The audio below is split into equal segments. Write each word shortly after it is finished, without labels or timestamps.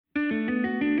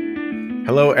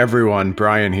Hello, everyone.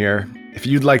 Brian here. If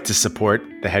you'd like to support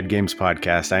the Head Games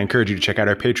podcast, I encourage you to check out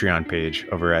our Patreon page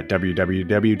over at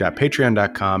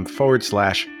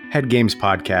www.patreon.com/Head Games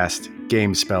Podcast,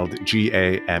 games spelled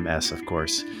GAMS, of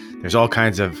course. There's all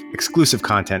kinds of exclusive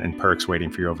content and perks waiting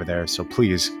for you over there, so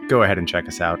please go ahead and check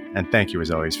us out. And thank you,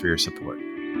 as always, for your support.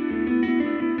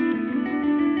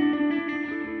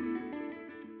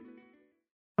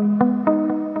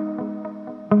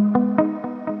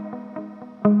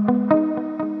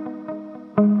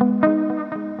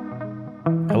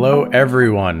 Hello,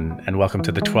 everyone, and welcome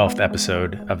to the 12th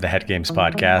episode of the Head Games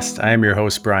podcast. I am your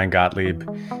host, Brian Gottlieb.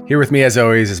 Here with me, as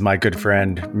always, is my good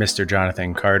friend, Mr.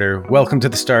 Jonathan Carter. Welcome to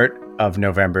the start of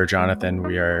November, Jonathan.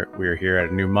 We are here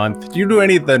at a new month. Do you do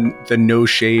any of the no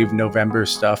shave November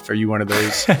stuff? Are you one of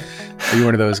those? Are you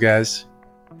one of those guys?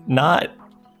 Not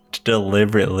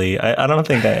deliberately. I don't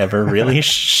think I ever really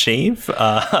shave.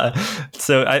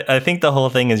 So I think the whole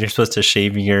thing is you're supposed to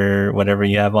shave your whatever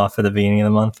you have off at the beginning of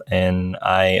the month. And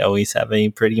I always have a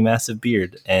pretty massive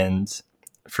beard. And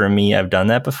for me, I've done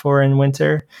that before in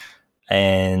winter.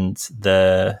 And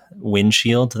the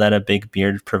windshield that a big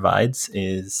beard provides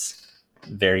is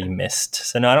very mist.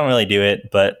 So no, I don't really do it,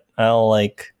 but I'll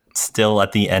still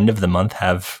at the end of the month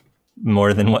have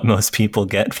more than what most people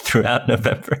get throughout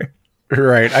November.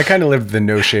 Right. I kind of live the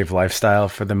no shave lifestyle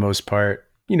for the most part.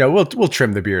 You know, we'll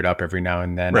trim the beard up every now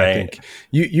and then. Right. I think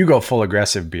you go full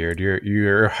aggressive beard.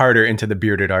 You're harder into the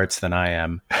bearded arts than I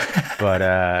am. But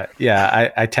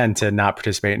I tend to not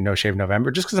participate in No Shave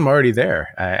November just because I'm already there.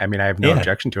 I mean, I have no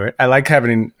objection to it. I like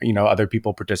having, other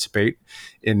people participate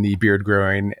in the beard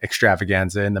growing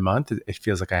extravaganza in the month. It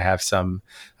feels like I have some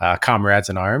comrades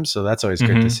in arms. So that's always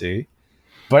good to see.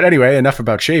 But anyway, enough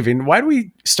about shaving. Why do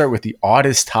we start with the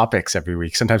oddest topics every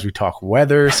week? Sometimes we talk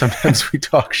weather. Sometimes we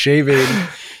talk shaving.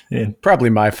 Probably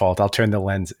my fault. I'll turn the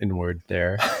lens inward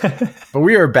there. But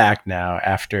we are back now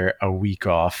after a week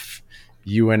off.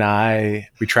 You and I,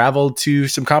 we traveled to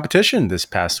some competition this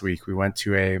past week. We went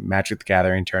to a Magic the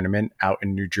Gathering tournament out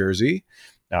in New Jersey.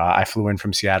 I flew in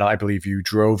from Seattle. I believe you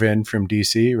drove in from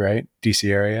DC, right?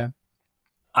 DC area?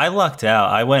 I lucked out.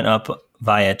 I went up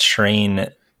via train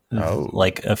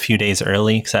like a few days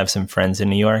early because I have some friends in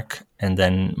New York, and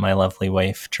then my lovely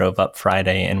wife drove up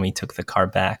Friday and we took the car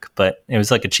back. But it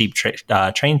was like a cheap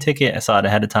train ticket. I saw it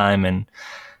ahead of time and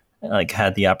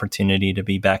had the opportunity to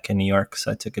be back in New York,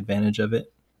 so I took advantage of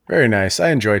it. Very nice. I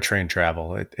enjoy train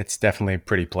travel. It's definitely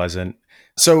pretty pleasant.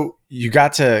 So you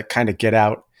got to kind of get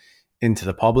out into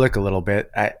the public a little bit.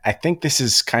 I think this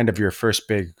is kind of your first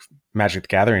big Magic the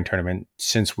Gathering tournament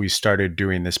since we started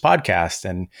doing this podcast,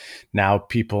 and now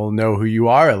people know who you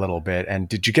are a little bit. And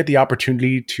did you get the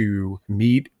opportunity to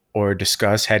meet or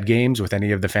discuss Head Games with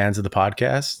any of the fans of the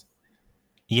podcast?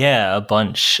 Yeah, a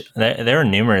bunch. There were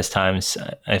numerous times,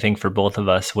 I think, for both of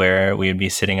us where we would be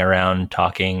sitting around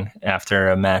talking after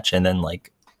a match, and then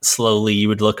slowly you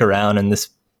would look around and this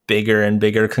bigger and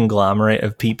bigger conglomerate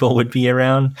of people would be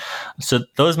around. So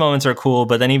those moments are cool,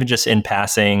 but then even just in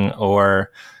passing,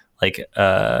 or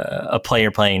a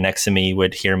player playing next to me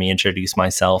would hear me introduce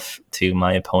myself to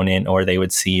my opponent, or they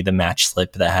would see the match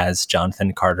slip that has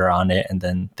Jonathan Carter on it, and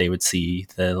then they would see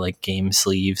the game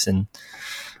sleeves and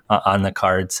on the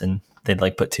cards, and they'd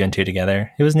put two and two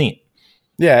together. It was neat.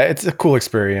 Yeah, it's a cool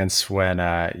experience when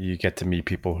you get to meet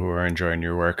people who are enjoying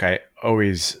your work. I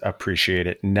always appreciate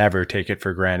it. Never take it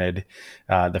for granted,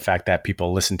 the fact that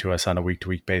people listen to us on a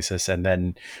week-to-week basis, and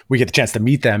then we get the chance to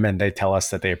meet them and they tell us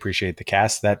that they appreciate the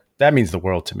cast. That means the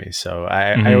world to me. So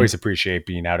I always appreciate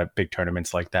being out at big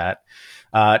tournaments like that.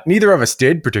 Neither of us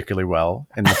did particularly well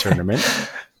in the tournament.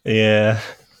 Yeah.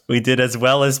 We did as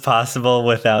well as possible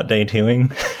without day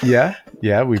twoing. Yeah,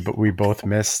 we both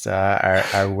missed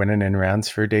our winning in rounds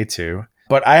for day two.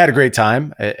 But I had a great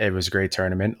time. It was a great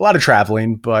tournament. A lot of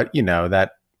traveling, but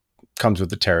that comes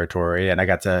with the territory. And I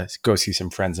got to go see some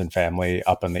friends and family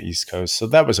up on the East Coast, so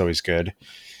that was always good.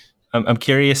 I'm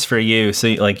curious for you. So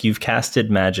you've casted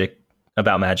Magic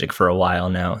for a while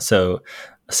now. So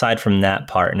aside from that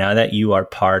part, now that you are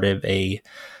part of a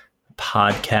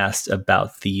podcast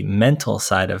about the mental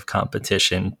side of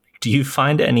competition, do you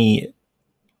find any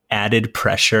added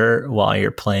pressure while you're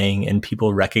playing and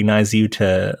people recognize you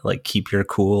to keep your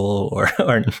cool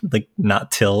or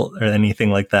not tilt or anything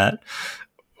like that?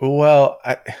 Well,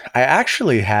 I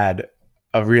actually had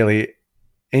a really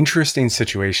interesting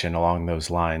situation along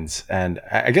those lines, and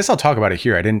I guess I'll talk about it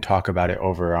here. I didn't talk about it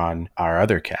over on our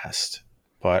other cast,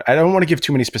 but I don't want to give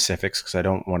too many specifics because I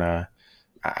don't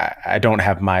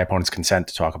have my opponent's consent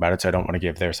to talk about it, so I don't want to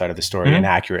give their side of the story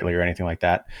inaccurately or anything like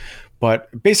that. But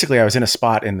basically, I was in a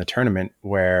spot in the tournament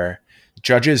where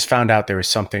judges found out there was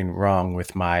something wrong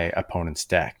with my opponent's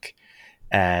deck.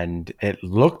 And it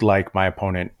looked like my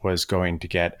opponent was going to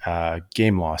get a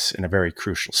game loss in a very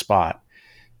crucial spot.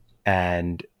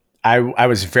 And I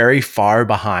was very far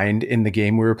behind in the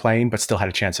game we were playing, but still had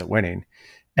a chance at winning.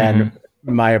 And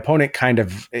my opponent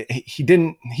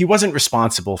he wasn't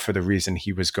responsible for the reason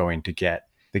he was going to get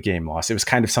the game loss. It was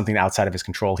kind of something outside of his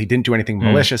control. He didn't do anything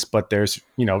malicious, but there's,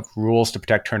 rules to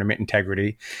protect tournament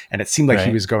integrity. And it seemed like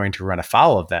he was going to run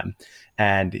afoul of them.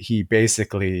 And he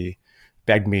basically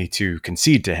begged me to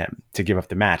concede to him, to give up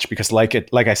the match, because like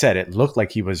I said, it looked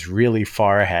like he was really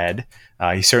far ahead.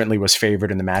 He certainly was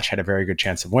favored in the match, had a very good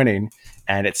chance of winning.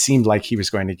 And it seemed like he was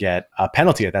going to get a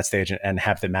penalty at that stage and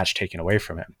have the match taken away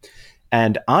from him.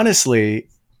 And honestly,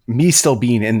 me still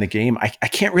being in the game, I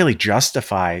can't really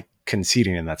justify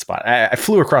conceding in that spot. I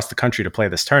flew across the country to play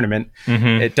this tournament.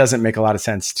 It doesn't make a lot of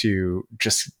sense to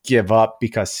just give up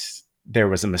because there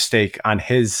was a mistake on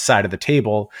his side of the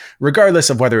table, regardless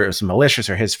of whether it was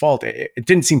malicious or his fault. It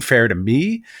didn't seem fair to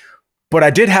me, but I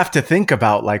did have to think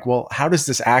about well, how is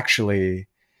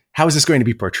this going to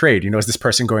be portrayed? Is this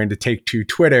person going to take to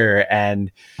Twitter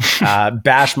and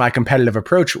bash my competitive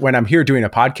approach when I'm here doing a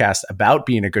podcast about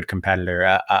being a good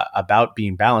competitor, about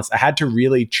being balanced? I had to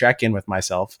really check in with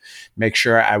myself, make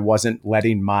sure I wasn't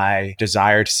letting my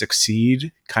desire to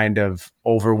succeed kind of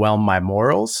overwhelm my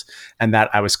morals, and that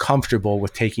I was comfortable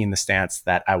with taking the stance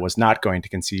that I was not going to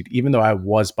concede, even though I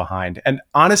was behind. And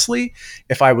honestly,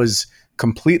 if I was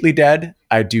completely dead,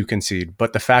 I do concede.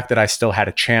 But the fact that I still had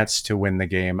a chance to win the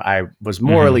game, I was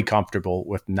morally comfortable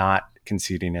with not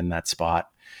conceding in that spot.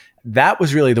 That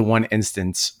was really the one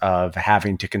instance of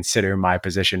having to consider my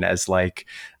position as like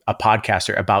a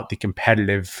podcaster about the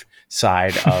competitive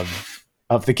side of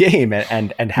the game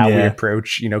and how we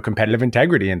approach, competitive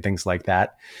integrity and things like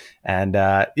that. And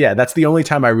that's the only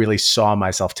time I really saw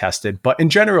myself tested. But in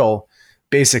general,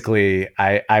 basically,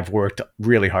 I've worked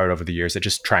really hard over the years at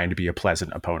just trying to be a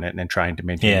pleasant opponent and trying to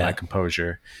maintain my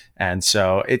composure. And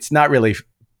so it's not really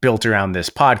built around this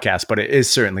podcast, but it is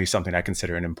certainly something I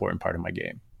consider an important part of my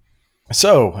game.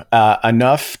 So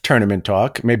enough tournament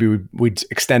talk. Maybe we'd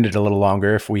extend it a little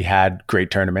longer if we had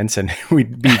great tournaments, and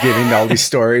we'd be giving all these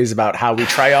stories about how we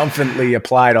triumphantly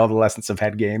applied all the lessons of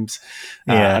head games.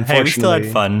 Hey, we still had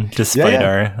fun despite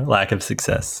our lack of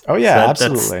success. Oh yeah,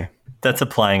 absolutely. That's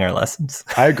applying our lessons.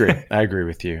 I agree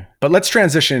with you. But let's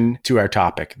transition to our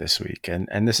topic this week.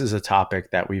 And this is a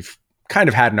topic that we've kind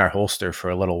of had in our holster for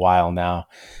a little while now,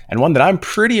 and one that I'm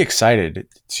pretty excited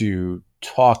to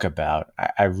talk about.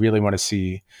 I really want to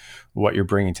see what you're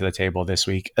bringing to the table this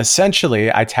week.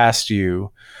 Essentially, I tasked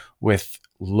you with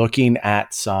looking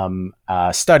at some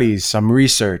studies, some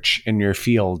research in your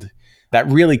field that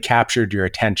really captured your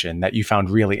attention, that you found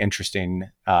really interesting,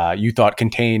 you thought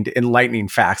contained enlightening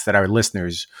facts that our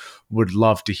listeners would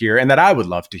love to hear and that I would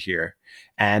love to hear.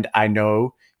 And I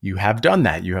know you have done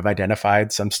that. You have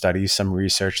identified some studies, some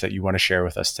research that you want to share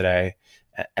with us today.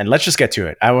 And let's just get to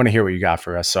it. I want to hear what you got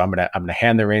for us. So I'm gonna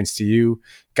hand the reins to you.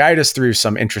 Guide us through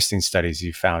some interesting studies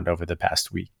you found over the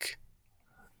past week.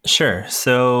 Sure.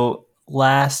 So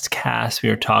last cast, we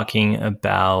were talking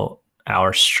about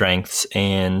our strengths,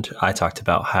 and I talked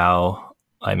about how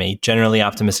I'm a generally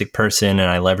optimistic person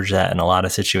and I leverage that in a lot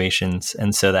of situations.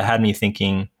 And so that had me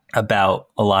thinking about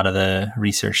a lot of the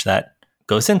research that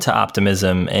goes into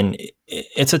optimism. And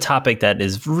it's a topic that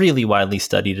is really widely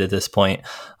studied at this point.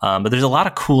 But there's a lot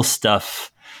of cool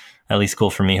stuff, at least cool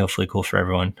for me, hopefully cool for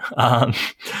everyone,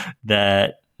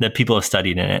 that people have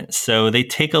studied in it. So they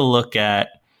take a look at,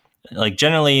 like,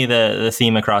 generally the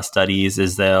theme across studies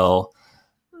is they'll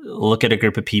look at a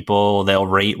group of people, they'll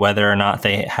rate whether or not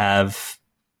they have,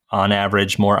 on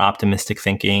average, more optimistic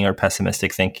thinking or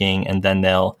pessimistic thinking, and then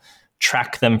they'll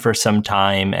track them for some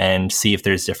time and see if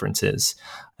there's differences.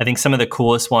 I think some of the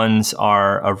coolest ones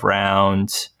are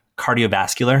around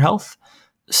cardiovascular health.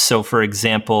 So, for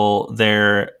example,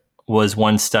 there was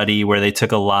one study where they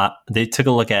took a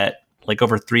look at like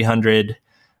over 300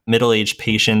 middle-aged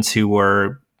patients who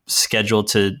were scheduled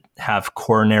to have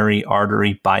coronary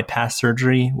artery bypass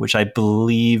surgery, which I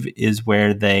believe is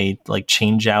where they like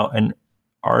change out an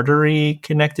artery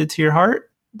connected to your heart.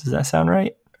 Does that sound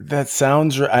right? That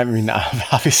sounds, I mean,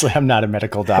 obviously I'm not a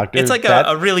medical doctor. It's like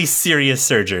a really serious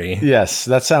surgery. Yes,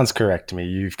 that sounds correct to me.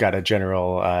 You've got a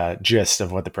general gist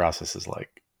of what the process is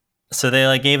like. So they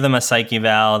like gave them a psych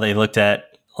eval. They looked at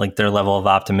like their level of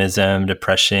optimism,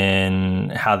 depression,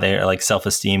 how their like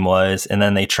self-esteem was, and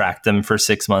then they tracked them for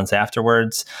 6 months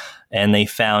afterwards. And they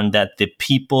found that the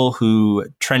people who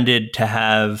trended to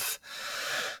have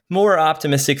more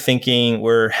optimistic thinking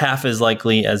were half as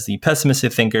likely as the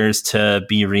pessimistic thinkers to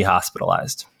be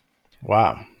rehospitalized.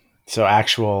 Wow. So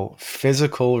actual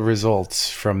physical results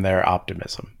from their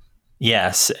optimism.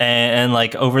 Yes. And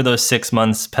like over those 6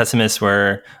 months, pessimists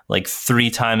were like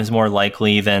 3 times more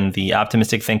likely than the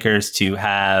optimistic thinkers to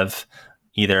have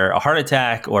either a heart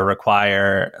attack or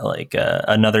require like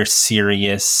another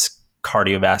serious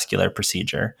cardiovascular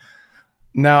procedure.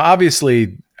 Now,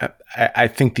 obviously, I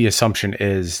think the assumption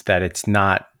is that it's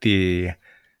not the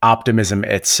optimism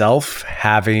itself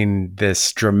having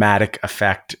this dramatic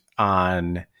effect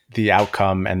on the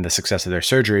outcome and the success of their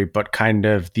surgery, but kind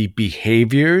of the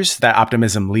behaviors that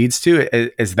optimism leads to.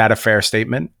 Is that a fair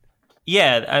statement?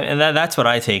 Yeah, and that's what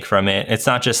I take from it. It's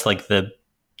not just like the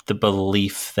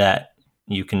belief that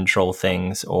you control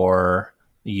things or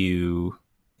you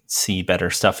see better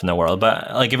stuff in the world.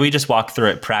 But like if we just walk through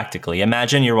it practically,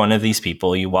 imagine you're one of these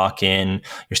people. You walk in,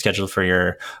 you're scheduled for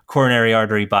your coronary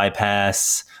artery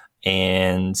bypass,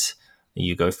 and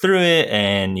you go through it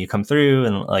and you come through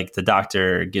and like the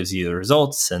doctor gives you the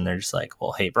results and they're just like,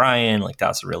 well, hey, Brian, like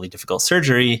that's a really difficult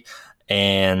surgery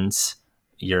and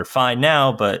you're fine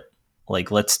now, but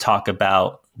like let's talk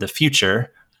about the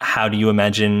future. How do you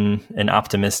imagine an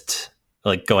optimist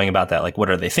like going about that? Like what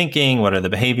are they thinking? What are the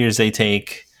behaviors they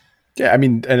take? Yeah, I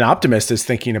mean, an optimist is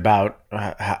thinking about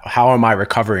how am I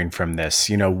recovering from this?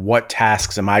 You know, what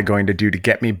tasks am I going to do to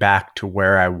get me back to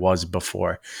where I was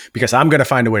before? Because I'm going to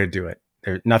find a way to do it.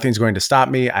 Nothing's going to stop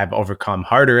me. I've overcome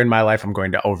harder in my life. I'm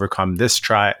going to overcome this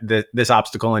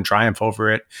obstacle and triumph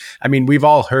over it. I mean, we've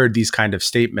all heard these kind of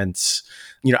statements.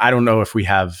 You know, I don't know if we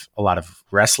have a lot of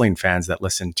wrestling fans that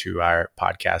listen to our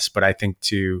podcast, but I think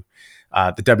the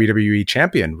WWE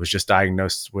champion was just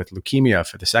diagnosed with leukemia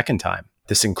for the second time.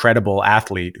 This incredible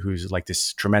athlete who's like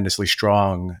this tremendously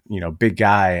strong, big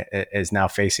guy is now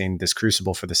facing this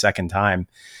crucible for the second time.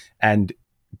 And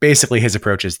basically his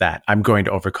approach is that I'm going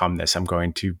to overcome this. I'm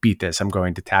going to beat this. I'm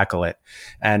going to tackle it.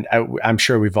 And I'm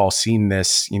sure we've all seen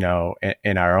this,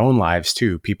 in our own lives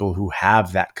too. People who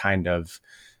have that kind of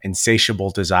insatiable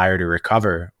desire to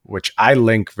recover, which I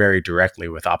link very directly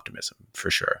with optimism for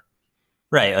sure.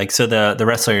 Right. Like, so the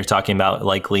wrestler you're talking about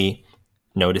likely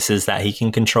notices that he can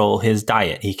control his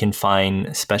diet. He can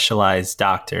find specialized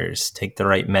doctors, take the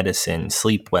right medicine,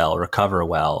 sleep well, recover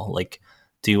well, like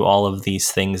do all of these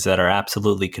things that are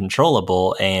absolutely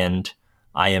controllable. And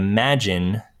I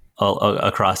imagine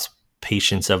across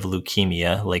patients of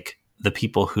leukemia, like the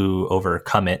people who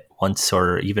overcome it once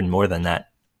or even more than that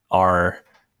are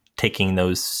taking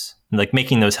those, like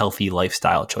making those healthy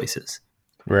lifestyle choices.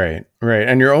 Right.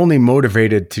 And you're only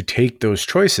motivated to take those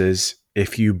choices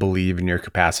if you believe in your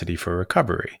capacity for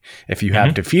recovery. If you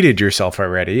have defeated yourself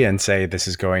already and say, this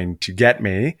is going to get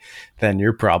me, then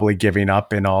you're probably giving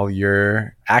up in all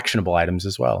your actionable items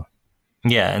as well.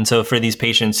 Yeah. And so for these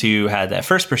patients who had that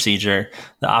first procedure,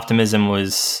 the optimism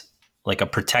was like a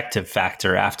protective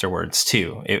factor afterwards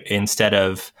too. Instead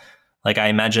of like, I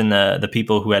imagine the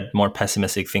people who had more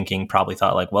pessimistic thinking probably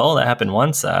thought like, well, that happened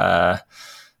once.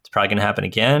 It's probably going to happen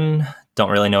again. Don't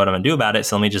really know what I'm going to do about it.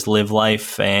 So let me just live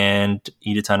life and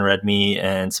eat a ton of red meat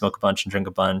and smoke a bunch and drink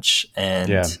a bunch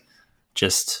and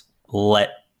just let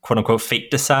quote unquote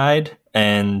fate decide.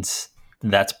 And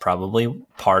that's probably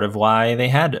part of why they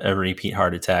had a repeat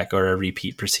heart attack or a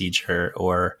repeat procedure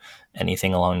or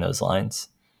anything along those lines.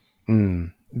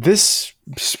 This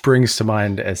springs to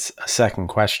mind as a second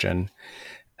question.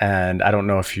 And I don't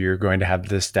know if you're going to have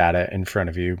this data in front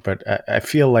of you, but I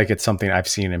feel like it's something I've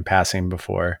seen in passing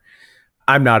before.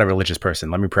 I'm not a religious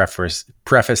person. Let me preface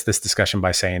this discussion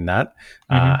by saying that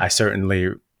I certainly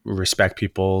respect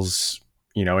people's,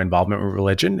 involvement with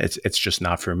religion. It's just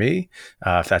not for me.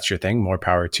 If that's your thing, more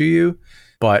power to you.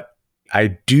 But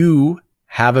I do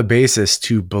have a basis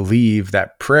to believe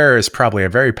that prayer is probably a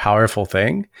very powerful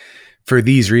thing for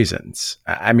these reasons.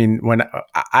 I mean, when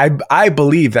I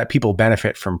believe that people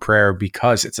benefit from prayer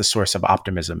because it's a source of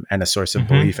optimism and a source of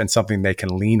belief and something they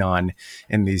can lean on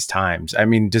in these times. I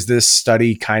mean, does this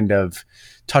study kind of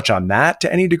touch on that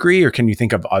to any degree, or can you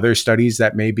think of other studies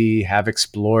that maybe have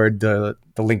explored the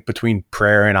link between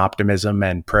prayer and optimism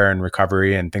and prayer and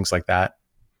recovery and things like that?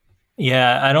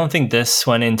 Yeah, I don't think this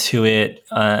went into it.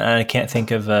 I can't think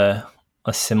of a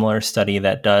similar study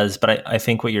that does, but I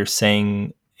think what you're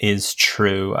saying is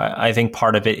true. I think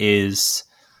part of it is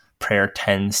prayer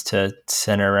tends to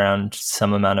center around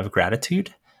some amount of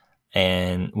gratitude.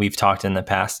 And we've talked in the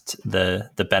past, the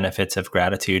benefits of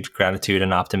gratitude. Gratitude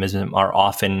and optimism are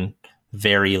often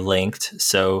very linked.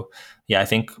 So yeah, I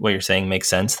think what you're saying makes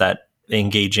sense, that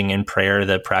engaging in prayer,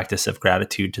 the practice of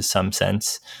gratitude to some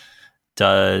sense,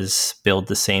 does build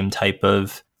the same type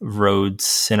of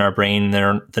roads in our brain,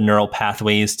 the neural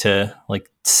pathways to like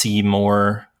see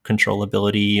more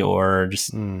controllability or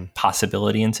just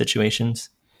possibility in situations?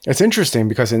 It's interesting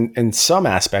because in some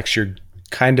aspects, you're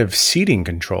kind of ceding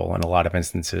control in a lot of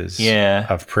instances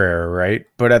of prayer, right?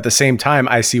 But at the same time,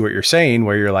 I see what you're saying,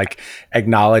 where you're like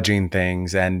acknowledging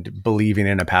things and believing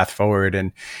in a path forward,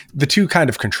 and the two kind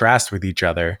of contrast with each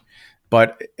other.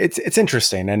 But it's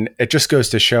interesting, and it just goes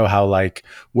to show how, like,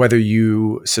 whether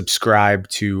you subscribe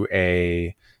to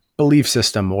a belief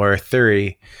system or a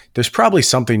theory, there's probably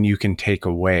something you can take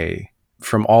away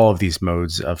from all of these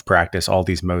modes of practice, all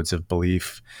these modes of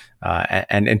belief,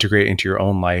 and integrate into your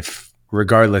own life,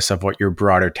 regardless of what your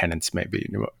broader tenets may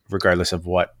be, regardless of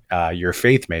what your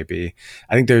faith may be.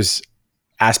 I think there's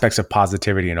aspects of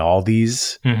positivity in all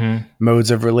these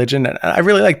modes of religion. And I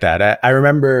really like that. I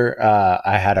remember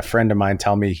I had a friend of mine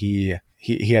tell me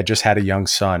he had just had a young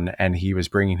son, and he was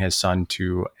bringing his son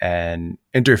to an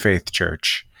interfaith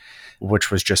church,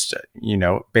 which was just,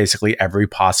 basically every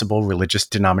possible religious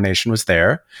denomination was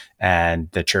there. And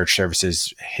the church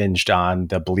services hinged on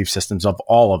the belief systems of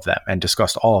all of them and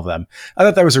discussed all of them. I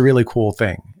thought that was a really cool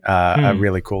thing, a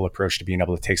really cool approach to being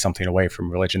able to take something away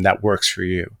from religion that works for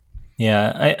you.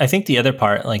 Yeah, I think the other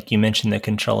part, like you mentioned, the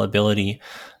controllability,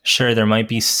 sure, there might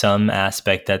be some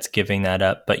aspect that's giving that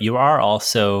up, but you are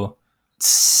also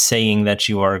saying that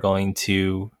you are going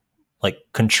to like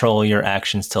control your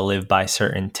actions to live by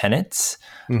certain tenets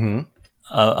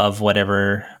of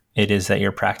whatever it is that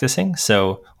you're practicing.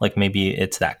 So like maybe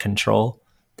it's that control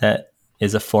that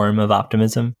is a form of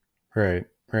optimism. Right.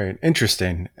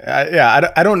 Interesting.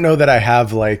 I don't know that I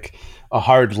have like a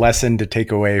hard lesson to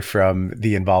take away from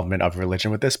the involvement of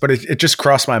religion with this, but it just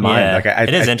crossed my mind. Yeah, like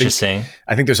it is interesting.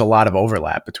 I think there's a lot of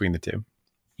overlap between the two.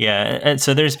 Yeah. And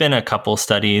so there's been a couple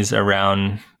studies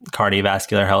around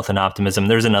cardiovascular health and optimism.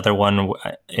 There's another one.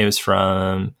 It was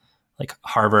from like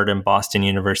Harvard and Boston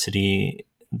University.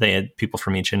 They had people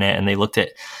from each in it, and they looked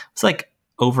at, it's like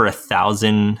over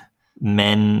 1,000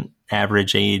 men,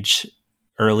 average age,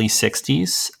 early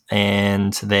 60s.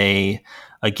 And they,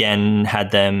 again,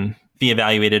 had them be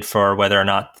evaluated for whether or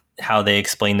not how they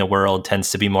explain the world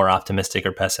tends to be more optimistic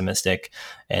or pessimistic.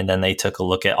 And then they took a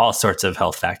look at all sorts of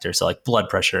health factors, so like blood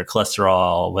pressure,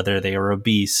 cholesterol, whether they were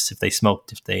obese, if they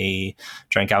smoked, if they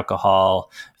drank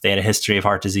alcohol, if they had a history of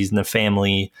heart disease in the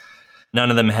family. None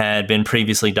of them had been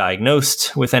previously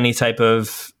diagnosed with any type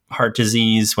of heart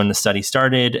disease when the study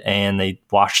started, and they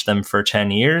watched them for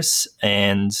 10 years.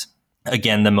 And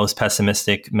again, the most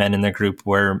pessimistic men in the group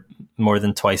were more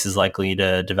than twice as likely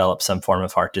to develop some form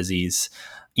of heart disease,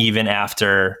 even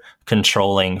after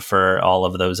controlling for all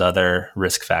of those other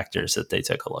risk factors that they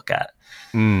took a look at.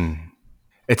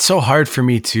 It's so hard for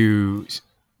me to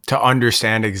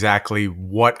understand exactly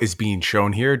what is being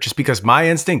shown here, just because my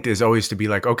instinct is always to be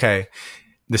like, okay,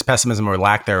 this pessimism or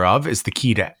lack thereof is the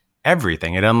key to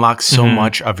everything. It unlocks so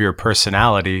much of your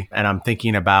personality. And I'm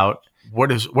thinking about what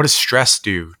does stress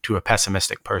do to a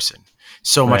pessimistic person?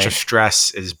 So much of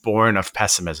stress is born of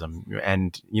pessimism.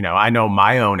 And, I know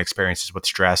my own experiences with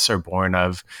stress are born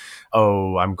of,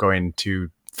 oh, I'm going to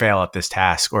fail at this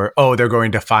task, or, oh, they're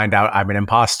going to find out I'm an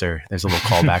imposter. There's a little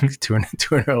callback to an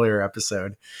earlier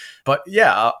episode. But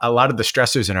yeah, a lot of the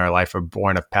stressors in our life are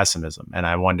born of pessimism. And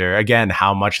I wonder, again,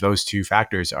 how much those two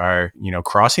factors are,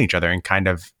 crossing each other and kind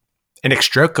of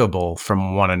inextricable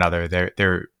from one another.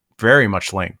 They're very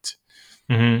much linked.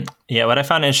 Yeah, what I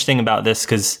found interesting about this,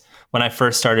 because when I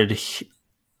first started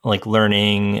like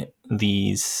learning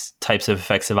these types of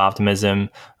effects of optimism,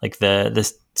 like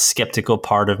this skeptical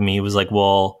part of me was like,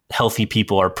 well, healthy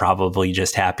people are probably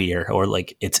just happier, or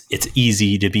like it's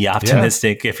easy to be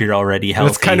optimistic if you're already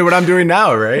healthy. That's kind of what I'm doing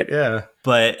now, right? Yeah.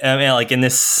 But I mean, like in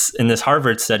this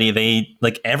Harvard study, they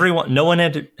like no one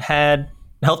had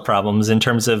health problems in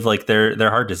terms of like their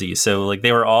heart disease. So like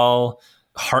they were all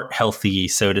heart healthy,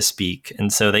 so to speak.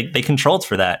 And so they controlled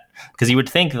for that, because you would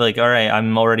think like, all right,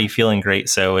 I'm already feeling great,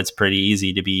 so it's pretty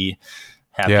easy to be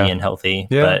happy and healthy,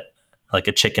 but like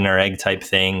a chicken or egg type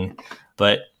thing.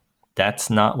 But that's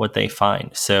not what they find.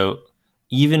 So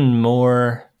even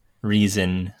more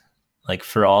reason, like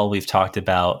for all we've talked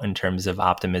about in terms of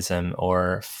optimism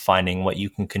or finding what you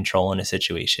can control in a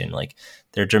situation, like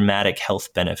there are dramatic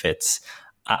health benefits.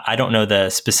 I don't know the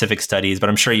specific studies, but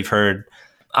I'm sure you've heard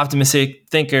optimistic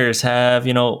thinkers have,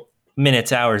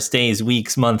 minutes, hours, days,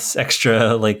 weeks, months,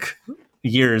 extra like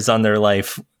years on their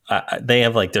life. They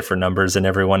have like different numbers in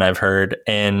everyone I've heard.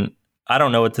 And I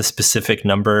don't know what the specific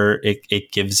number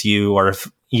it gives you, or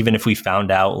even if we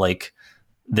found out like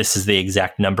this is the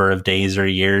exact number of days or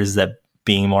years that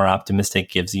being more optimistic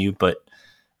gives you. But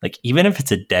like, even if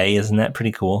it's a day, isn't that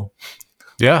pretty cool?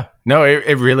 Yeah, no,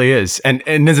 it really is. And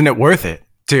isn't it worth it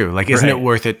too? Like, isn't it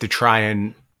worth it to try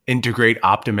and integrate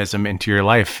optimism into your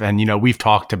life. And, we've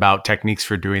talked about techniques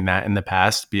for doing that in the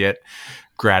past, be it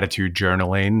gratitude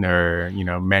journaling or,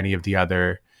 many of the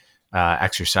other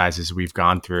exercises we've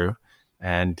gone through.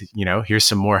 And, here's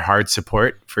some more hard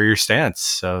support for your stance.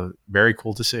 So very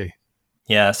cool to see.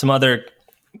 Yeah. Some other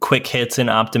quick hits in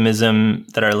optimism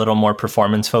that are a little more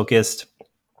performance focused.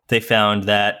 They found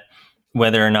that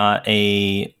whether or not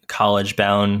a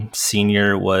college-bound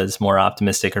senior was more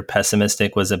optimistic or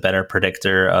pessimistic was a better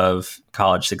predictor of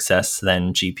college success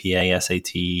than GPA,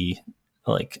 SAT,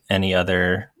 like any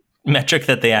other metric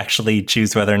that they actually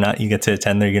choose whether or not you get to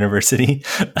attend their university.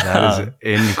 That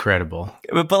is incredible.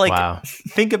 But wow.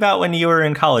 Think about when you were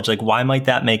in college, like why might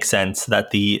that make sense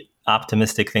that the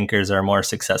optimistic thinkers are more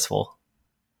successful?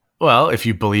 Well, if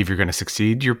you believe you're going to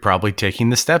succeed, you're probably taking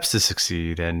the steps to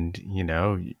succeed and,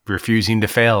 refusing to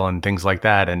fail and things like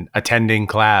that and attending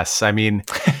class. I mean,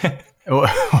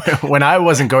 when I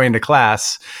wasn't going to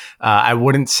class, I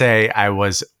wouldn't say I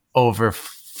was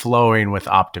overflowing with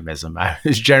optimism. I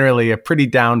was generally a pretty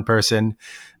down person.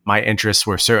 My interests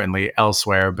were certainly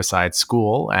elsewhere besides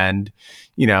school. And,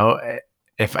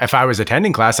 if I was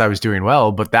attending class, I was doing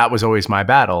well, but that was always my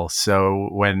battle. So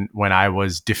when I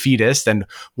was defeatist, and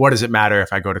what does it matter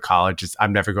if I go to college?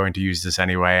 I'm never going to use this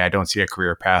anyway. I don't see a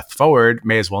career path forward.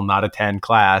 May as well not attend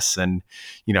class and,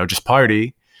 just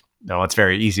party. No, it's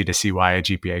very easy to see why a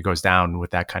GPA goes down with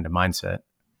that kind of mindset.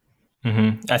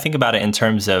 Mm-hmm. I think about it in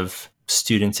terms of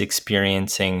students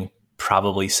experiencing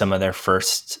probably some of their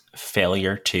first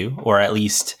failure too, or at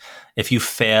least if you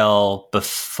fail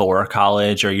before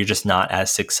college or you're just not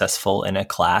as successful in a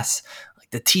class, like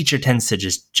the teacher tends to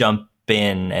just jump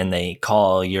in and they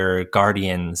call your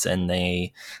guardians and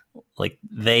they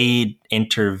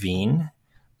intervene.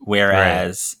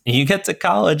 Whereas you get to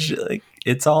college, like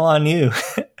it's all on you.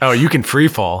 Oh, you can free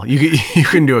fall. You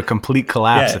can do a complete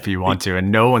collapse if you want to,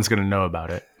 and no one's going to know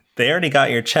about it. They already got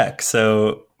your check.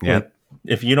 So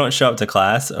if you don't show up to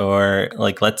class, or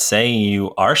like, let's say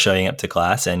you are showing up to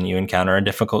class and you encounter a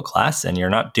difficult class and you're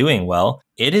not doing well,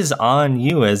 it is on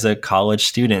you as a college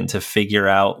student to figure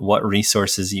out what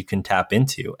resources you can tap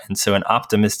into. And so an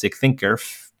optimistic thinker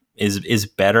is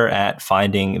better at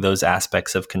finding those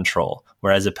aspects of control.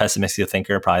 Whereas a pessimistic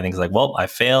thinker probably thinks like, well, I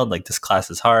failed, like this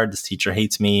class is hard, this teacher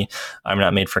hates me, I'm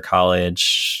not made for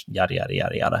college, yada, yada,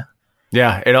 yada, yada.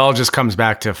 Yeah, it all just comes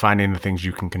back to finding the things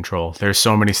you can control. There's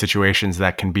so many situations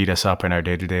that can beat us up in our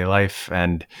day-to-day life,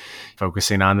 and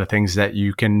focusing on the things that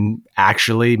you can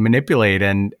actually manipulate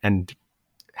and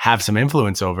have some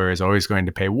influence over is always going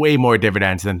to pay way more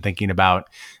dividends than thinking about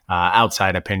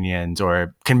outside opinions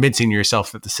or convincing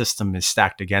yourself that the system is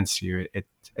stacked against you.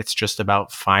 It's just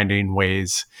about finding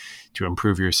ways to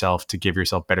improve yourself, to give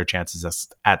yourself better chances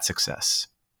at success.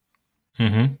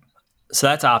 Mm-hmm. So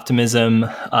that's optimism.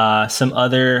 Some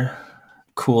other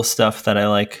cool stuff that I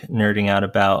like nerding out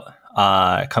about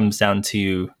comes down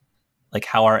to like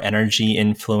how our energy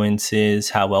influences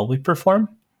how well we perform.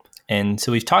 And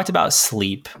so we've talked about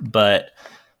sleep, but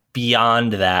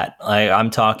beyond that, I'm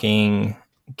talking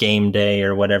game day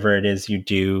or whatever it is you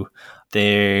do.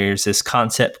 There's this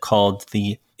concept called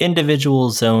the individual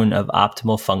zone of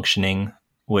optimal functioning,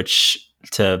 which,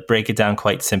 to break it down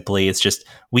quite simply, it's just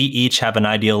we each have an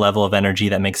ideal level of energy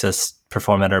that makes us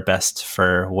perform at our best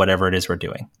for whatever it is we're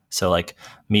doing. So like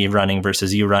me running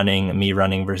versus you running, me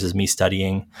running versus me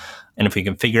studying. And if we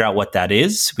can figure out what that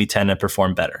is, we tend to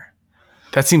perform better.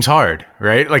 That seems hard,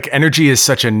 right? Like energy is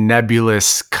such a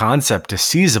nebulous concept to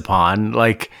seize upon.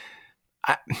 Like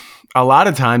a lot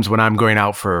of times when I'm going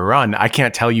out for a run, I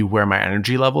can't tell you where my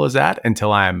energy level is at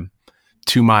until I'm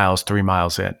 2 miles, 3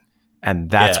 miles in.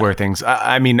 And that's where things,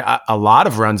 I mean, a lot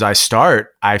of runs I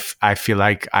start, I feel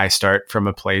like I start from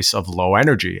a place of low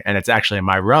energy, and it's actually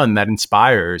my run that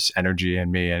inspires energy in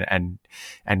me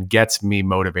and gets me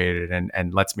motivated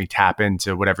and lets me tap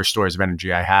into whatever stores of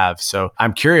energy I have. So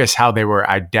I'm curious how they were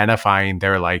identifying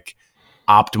their like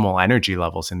optimal energy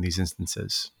levels in these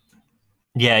instances.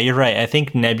 Yeah, you're right. I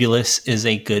think nebulous is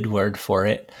a good word for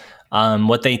it.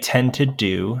 What they tend to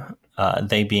do,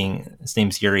 his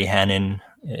name's Yuri Hannon.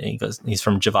 He's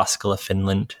from Jyväskylä,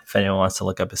 Finland, if anyone wants to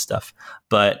look up his stuff.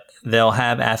 But they'll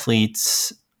have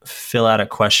athletes fill out a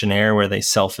questionnaire where they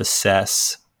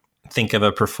self-assess, think of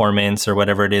a performance or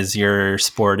whatever it is your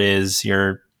sport is,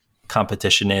 your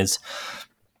competition is.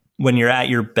 When you're at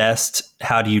your best,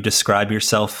 how do you describe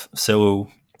yourself? So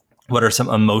what are some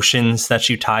emotions that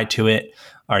you tie to it?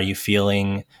 Are you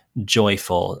feeling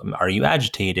joyful? Are you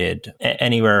agitated?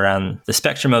 Anywhere around the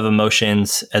spectrum of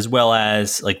emotions, as well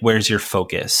as like, where's your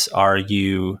focus? Are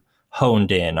you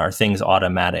honed in? Are things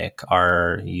automatic?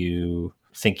 Are you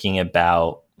thinking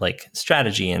about like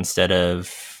strategy instead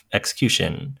of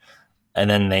execution. And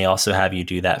then they also have you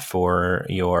do that for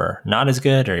your not as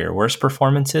good or your worst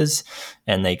performances.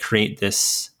 And they create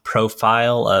this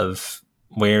profile of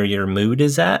where your mood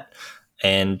is at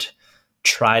and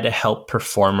try to help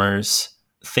performers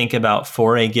think about,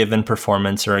 for a given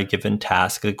performance or a given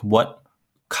task, like what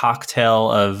cocktail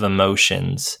of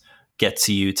emotions gets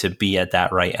you to be at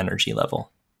that right energy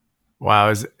level.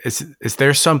 Wow. Is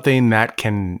there something that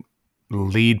can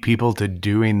lead people to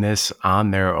doing this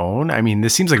on their own? I mean,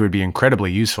 this seems like it would be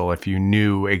incredibly useful if you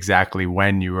knew exactly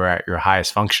when you were at your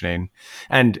highest functioning.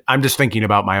 And I'm just thinking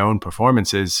about my own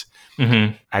performances.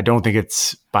 Mm-hmm. I don't think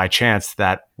it's by chance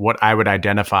that what I would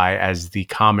identify as the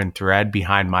common thread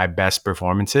behind my best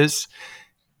performances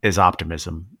is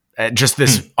optimism. Just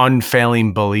this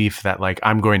unfailing belief that like,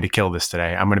 I'm going to kill this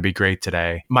today. I'm going to be great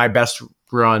today. My best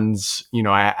runs, you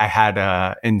know, I had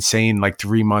a insane like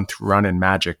 3-month run in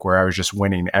Magic where I was just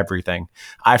winning everything.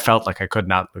 I felt like I could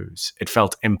not lose. It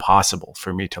felt impossible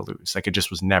for me to lose. Like it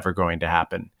just was never going to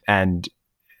happen. And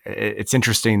it's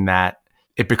interesting that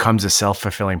it becomes a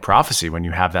self-fulfilling prophecy when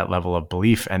you have that level of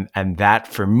belief. And that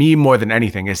for me, more than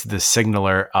anything, is the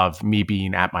signaler of me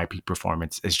being at my peak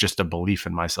performance, is just a belief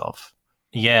in myself.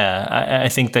 Yeah, I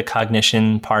think the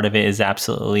cognition part of it is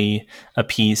absolutely a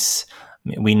piece.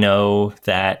 We know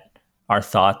that our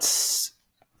thoughts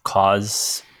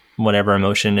cause whatever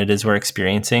emotion it is we're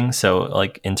experiencing. So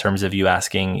like in terms of you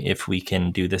asking if we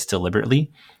can do this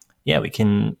deliberately, yeah, we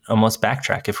can almost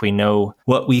backtrack. If we know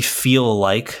what we feel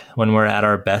like when we're at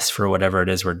our best for whatever it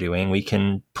is we're doing, we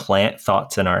can plant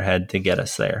thoughts in our head to get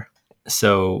us there.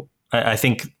 So I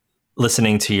think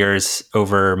listening to yours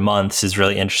over months is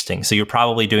really interesting. So you're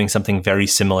probably doing something very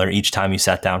similar each time you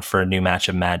sat down for a new match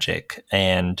of Magic.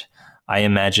 And I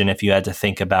imagine if you had to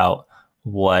think about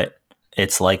what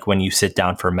it's like when you sit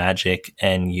down for Magic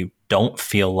and you don't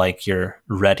feel like you're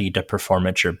ready to perform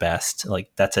at your best, like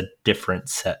that's a different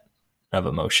set of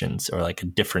emotions or like a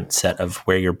different set of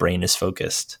where your brain is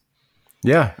focused.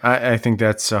 Yeah, I think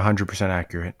that's 100%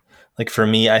 accurate. Like for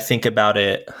me, I think about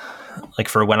it like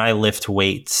for when I lift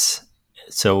weights,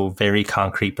 so very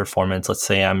concrete performance. Let's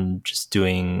say I'm just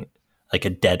doing like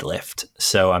a deadlift.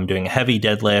 So I'm doing a heavy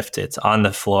deadlift. It's on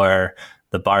the floor,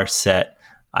 the bar's set.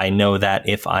 I know that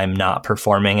if I'm not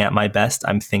performing at my best,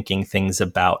 I'm thinking things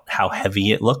about how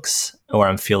heavy it looks, or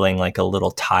I'm feeling like a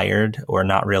little tired or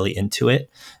not really into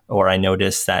it. Or I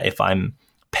notice that if I'm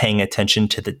paying attention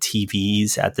to the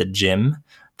TVs at the gym,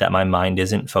 that my mind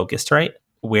isn't focused right.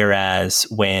 Whereas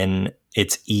when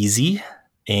it's easy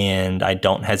and I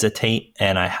don't hesitate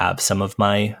and I have some of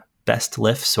my best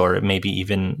lifts, or maybe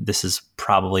even this is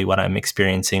probably what I'm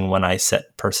experiencing when I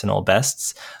set personal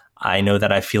bests, I know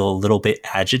that I feel a little bit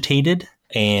agitated,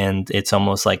 and it's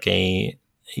almost like a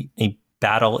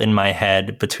battle in my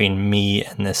head between me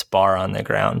and this bar on the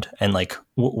ground, and like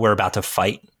we're about to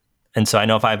fight. And so I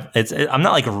know if I'm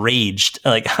not like raged,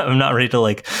 like I'm not ready to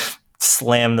like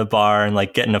slam the bar and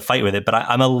like get in a fight with it, but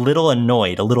I'm a little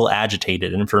annoyed, a little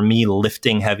agitated. And for me,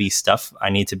 lifting heavy stuff,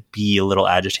 I need to be a little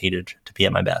agitated to be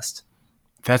at my best.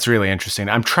 That's really interesting.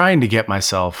 I'm trying to get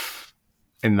myself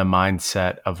in the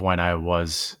mindset of when I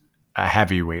was a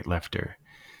heavyweight lifter,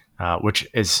 which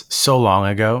is so long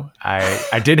ago.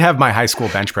 I did have my high school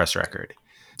bench press record.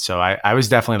 So I was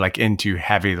definitely like into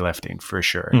heavy lifting for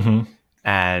sure. Mm-hmm.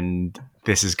 And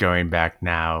this is going back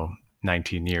now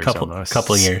 19 years almost.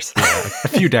 Couple years. Yeah, a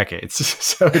few decades.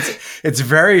 So it's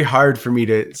very hard for me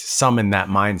to summon that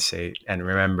mindset and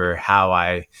remember how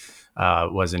I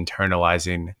was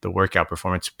internalizing the workout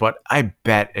performance. But I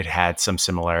bet it had some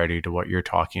similarity to what you're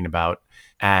talking about.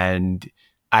 And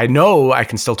I know I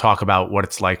can still talk about what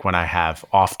it's like when I have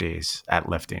off days at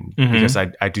lifting, mm-hmm. because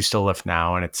I do still lift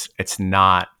now, and it's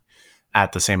not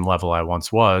at the same level I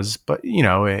once was, but you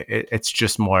know, it's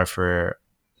just more for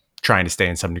trying to stay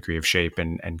in some degree of shape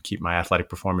and keep my athletic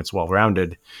performance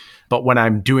well-rounded. But when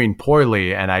I'm doing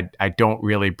poorly and I don't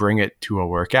really bring it to a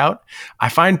workout, I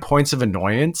find points of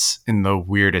annoyance in the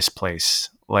weirdest place.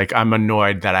 Like I'm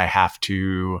annoyed that I have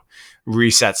to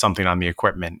reset something on the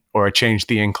equipment or change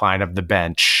the incline of the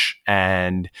bench.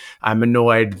 And I'm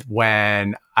annoyed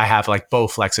when I have like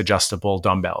Bowflex adjustable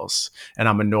dumbbells, and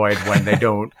I'm annoyed when they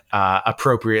don't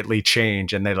appropriately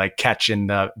change and they like catch in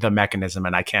the mechanism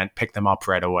and I can't pick them up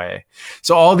right away.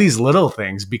 So all these little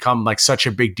things become like such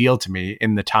a big deal to me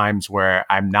in the times where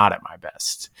I'm not at my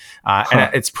best.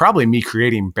 And it's probably me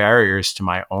creating barriers to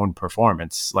my own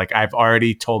performance. Like I've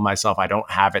already told myself I don't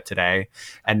have it today,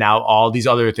 and now all these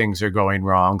other things are going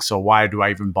wrong. So why do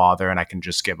I even bother? And I can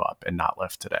just give up and not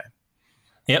lift today.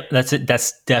 Yep, that's it.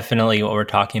 That's definitely what we're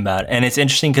talking about. And it's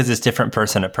interesting because it's different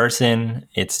person to person.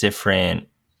 It's different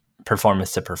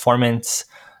performance to performance.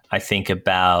 I think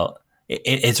about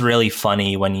it's really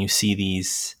funny when you see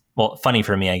these. Well, funny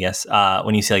for me, I guess,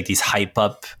 when you see like these hype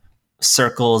up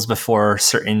circles before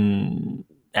certain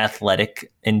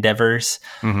athletic endeavors.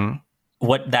 Mm-hmm.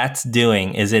 What that's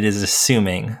doing is it is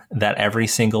assuming that every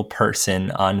single person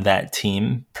on that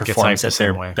team performs at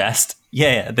their best.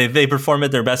 Yeah, they perform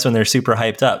at their best when they're super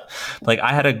hyped up. Like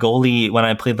I had a goalie when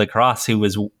I played lacrosse who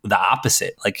was the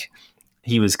opposite. Like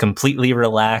he was completely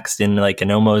relaxed in like an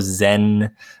almost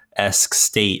Zen-esque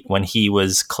state when he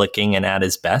was clicking and at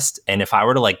his best. And if I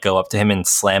were to like go up to him and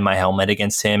slam my helmet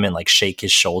against him and like shake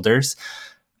his shoulders,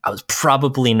 I was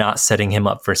probably not setting him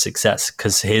up for success,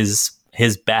 because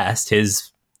his best,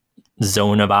 his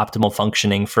zone of optimal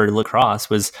functioning for lacrosse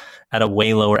was at a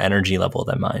way lower energy level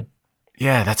than mine.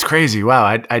 Yeah, that's crazy. Wow.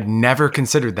 I'd never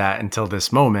considered that until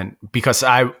this moment, because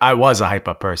I was a hype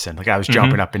up person. Like I was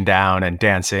jumping up and down and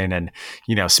dancing and,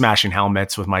 you know, smashing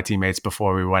helmets with my teammates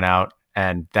before we went out.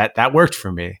 And that worked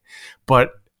for me.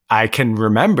 But I can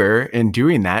remember in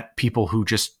doing that, people who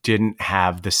just didn't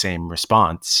have the same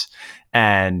response.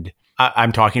 And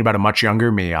I'm talking about a much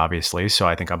younger me, obviously. So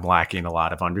I think I'm lacking a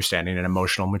lot of understanding and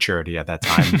emotional maturity at that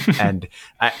time. And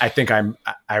I think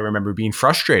I remember being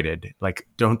frustrated. Like,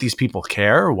 don't these people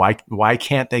care? Why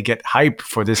can't they get hype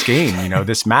for this game? You know,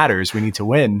 this matters. We need to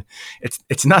win.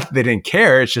 It's not that they didn't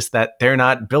care. It's just that they're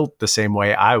not built the same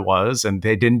way I was, and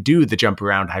they didn't do the jump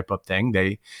around hype up thing.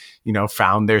 They, you know,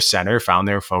 found their center, found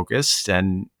their focus,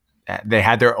 and they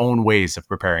had their own ways of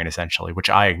preparing, essentially, which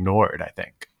I ignored, I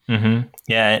think. Mm-hmm.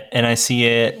 Yeah, and I see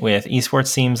it with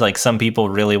esports teams. Like some people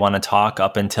really want to talk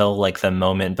up until like the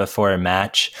moment before a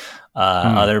match.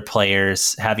 Other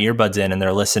players have earbuds in and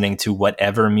they're listening to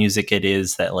whatever music it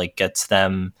is that like gets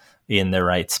them in the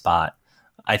right spot.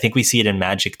 I think we see it in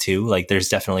Magic too. Like there's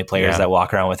definitely players that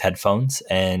walk around with headphones,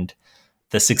 and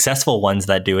the successful ones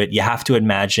that do it, you have to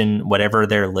imagine whatever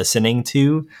they're listening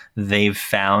to, they've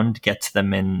found gets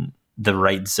them in the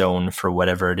right zone for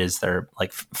whatever it is they're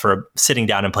like for sitting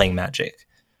down and playing Magic.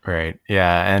 Right.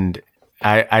 Yeah. And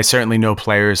I certainly know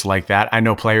players like that. I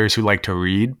know players who like to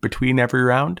read between every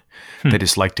round. They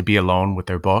just like to be alone with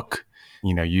their book,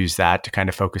 you know, use that to kind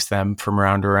of focus them from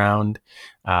round to round.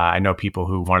 I know people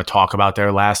who want to talk about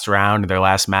their last round, their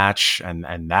last match,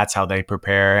 and that's how they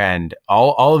prepare. And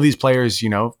all of these players, you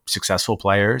know, successful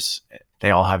players, they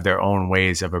all have their own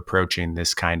ways of approaching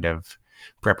this kind of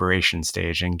preparation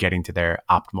stage and getting to their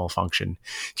optimal function.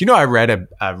 Do you know, I read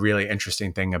a really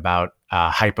interesting thing about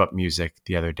hype up music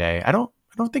the other day. I don't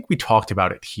think we talked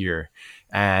about it here,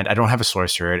 and I don't have a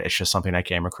source for it. It's just something I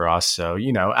came across. So,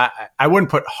 you know, I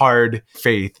wouldn't put hard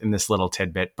faith in this little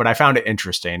tidbit, but I found it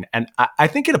interesting. And I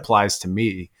think it applies to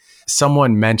me.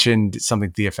 Someone mentioned something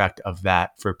to the effect of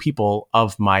that for people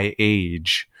of my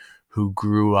age who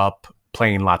grew up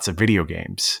playing lots of video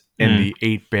games in the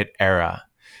 8-bit era.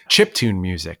 Chiptune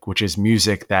music, which is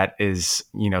music that is,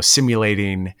 you know,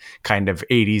 simulating kind of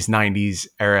 80s, 90s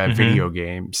era video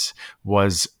games,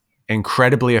 was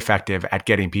incredibly effective at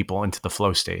getting people into the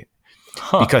flow state.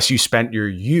 Because you spent your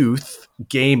youth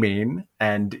gaming,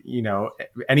 and, you know,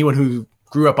 anyone who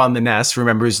grew up on the NES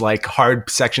remembers like hard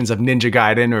sections of Ninja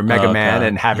Gaiden or Mega Man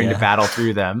and having to battle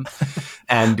through them.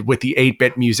 And with the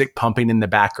 8-bit music pumping in the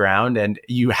background, and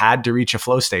you had to reach a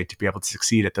flow state to be able to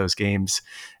succeed at those games.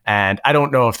 And I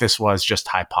don't know if this was just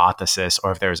hypothesis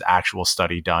or if there's actual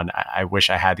study done. I wish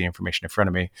I had the information in front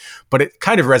of me, but it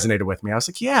kind of resonated with me. I was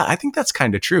like, yeah, I think that's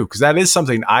kind of true, because that is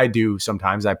something I do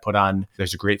sometimes. I put on,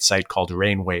 there's a great site called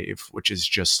Rainwave, which is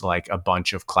just like a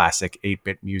bunch of classic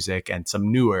 8-bit music and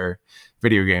some newer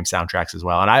video game soundtracks as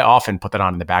well. And I often put that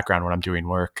on in the background when I'm doing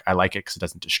work. I like it because it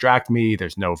doesn't distract me.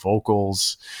 There's no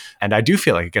vocals. And I do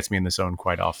feel like it gets me in the zone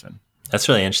quite often. That's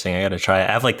really interesting. I got to try it.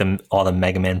 I have like all the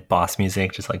Mega Man boss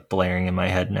music just like blaring in my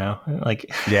head now.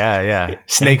 Like, yeah.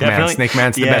 Snake Man. Snake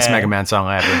Man's the best Mega Man song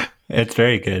ever. It's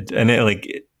very good. And it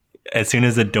like, as soon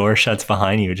as the door shuts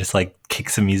behind you, it just like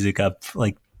kicks the music up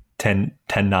like 10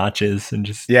 notches and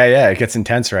just it gets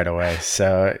intense right away.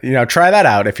 So, you know, try that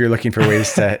out if you're looking for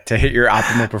ways to hit your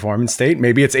optimal performance state.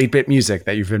 Maybe it's 8-bit music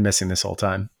that you've been missing this whole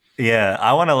time. Yeah,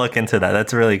 I want to look into that.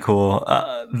 That's really cool.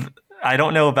 I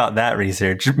don't know about that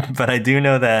research, but I do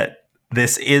know that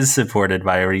this is supported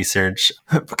by research,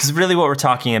 because really what we're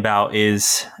talking about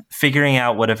is figuring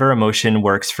out whatever emotion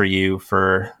works for you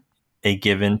for a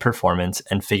given performance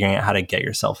and figuring out how to get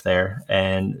yourself there.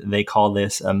 And they call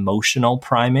this emotional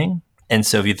priming. And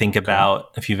so if you think about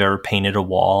if you've ever painted a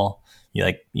wall,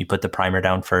 you put the primer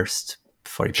down first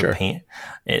before you put paint.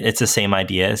 It's the same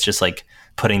idea. It's just like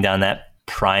putting down that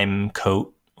prime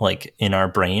coat like in our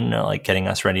brain, like getting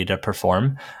us ready to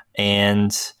perform.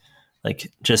 And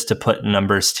Like, just to put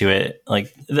numbers to it,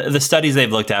 like the studies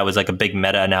they've looked at was like a big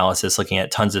meta-analysis looking at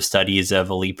tons of studies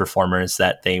of elite performers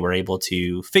that they were able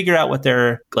to figure out what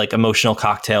their like emotional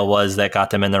cocktail was that got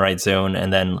them in the right zone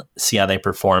and then see how they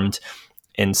performed.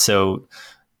 And so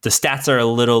the stats are a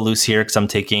little loose here because I'm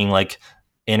taking like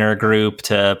inner group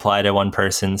to apply to one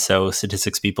person. So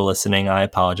statistics people listening, I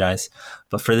apologize.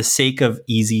 But for the sake of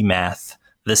easy math,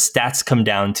 the stats come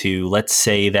down to, let's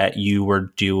say that you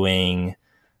were doing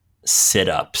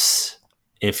sit-ups.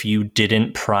 If you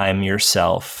didn't prime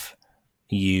yourself,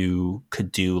 you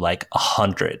could do like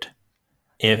 100.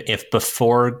 If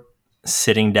before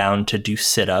sitting down to do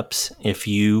sit-ups, if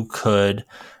you could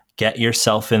get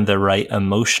yourself in the right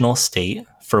emotional state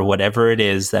for whatever it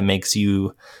is that makes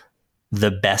you the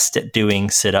best at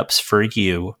doing sit-ups for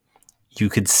you, you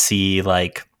could see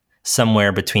like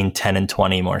somewhere between 10 and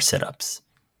 20 more sit-ups.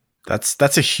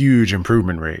 That's a huge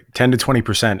improvement rate. 10 to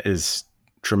 20% is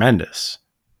tremendous.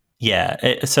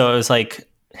 Yeah. So it was like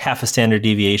half a standard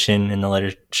deviation in the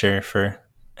literature for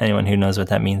anyone who knows what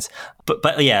that means.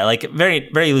 But yeah, like very,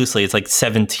 very loosely, it's like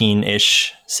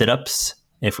 17-ish sit-ups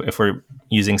if we're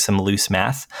using some loose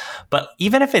math. But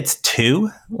even if it's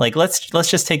 2, like let's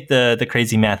just take the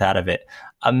crazy math out of it.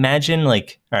 Imagine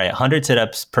like, all right, 100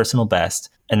 sit-ups, personal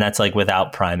best, and that's like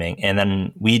without priming. And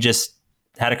then we just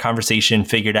had a conversation,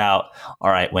 figured out,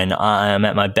 all right, when I'm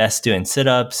at my best doing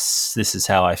sit-ups, this is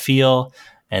how I feel.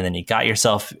 And then you got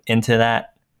yourself into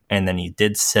that, and then you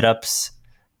did sit-ups.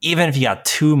 Even if you got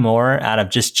 2 more out of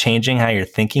just changing how you're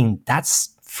thinking,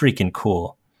 that's freaking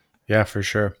cool. Yeah, for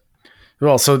sure.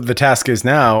 Well, so the task is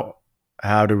now,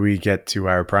 how do we get to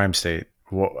our prime state?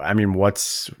 I mean,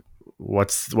 what's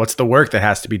the work that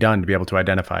has to be done to be able to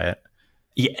identify it?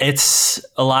 Yeah, it's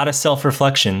a lot of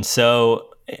self-reflection. So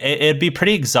it'd be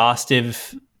pretty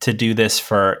exhaustive to do this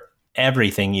for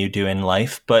everything you do in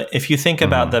life. But if you think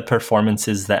about the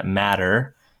performances that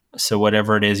matter, so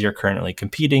whatever it is you're currently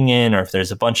competing in, or if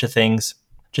there's a bunch of things,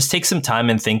 just take some time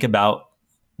and think about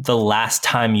the last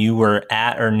time you were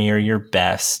at or near your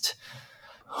best.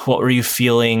 What were you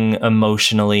feeling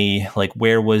emotionally? Like,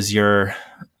 where was your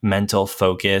mental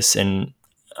focus? And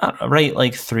write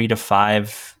like 3 to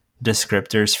 5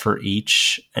 descriptors for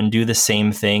each, and do the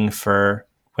same thing for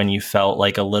when you felt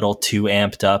like a little too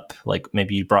amped up, like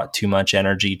maybe you brought too much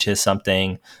energy to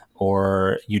something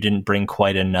or you didn't bring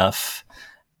quite enough.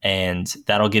 And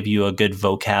that'll give you a good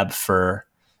vocab for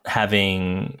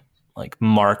having like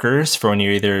markers for when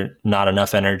you're either not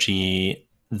enough energy,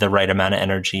 the right amount of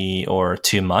energy, or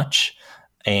too much.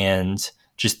 And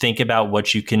just think about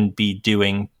what you can be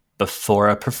doing before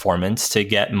a performance to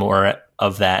get more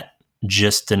of that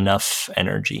just enough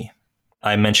energy.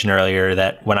 I mentioned earlier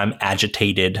that when I'm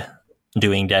agitated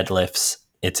doing deadlifts,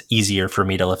 it's easier for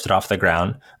me to lift it off the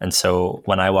ground. And so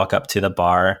when I walk up to the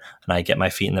bar and I get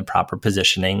my feet in the proper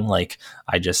positioning, like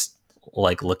I just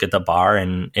like look at the bar,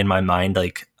 and in my mind,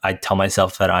 like I tell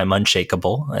myself that I'm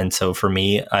unshakable. And so for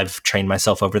me, I've trained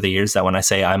myself over the years that when I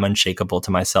say I'm unshakable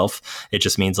to myself, it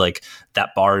just means like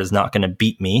that bar is not going to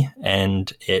beat me.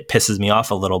 And it pisses me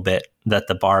off a little bit that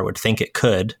the bar would think it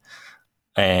could.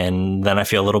 And then I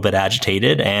feel a little bit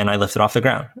agitated and I lift it off the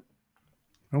ground.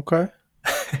 Okay.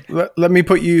 Let me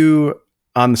put you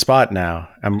on the spot now.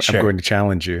 I'm going to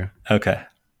challenge you. Okay.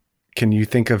 Can you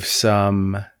think of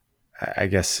some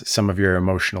of your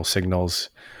emotional signals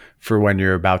for when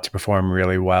you're about to perform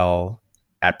really well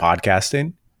at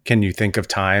podcasting? Can you think of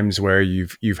times where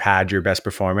you've had your best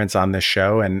performance on this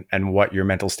show and what your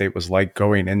mental state was like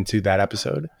going into that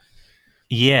episode?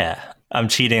 Yeah, I'm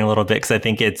cheating a little bit because I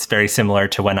think it's very similar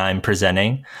to when I'm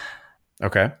presenting.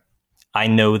 Okay. I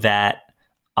know that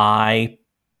I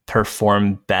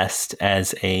perform best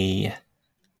as a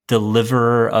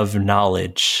deliverer of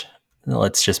knowledge.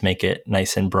 Let's just make it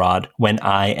nice and broad. When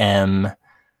I am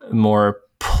more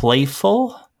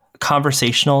playful,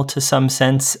 conversational to some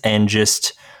sense, and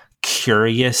just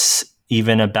curious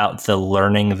even about the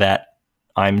learning that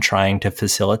I'm trying to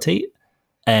facilitate.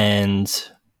 And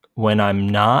when I'm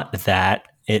not that,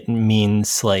 it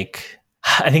means like,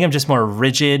 I think I'm just more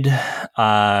rigid.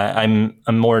 I'm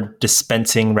more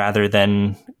dispensing rather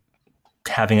than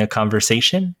having a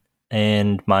conversation.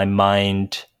 And my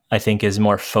mind, I think, is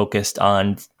more focused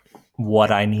on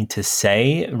what I need to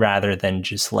say rather than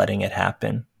just letting it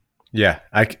happen. Yeah,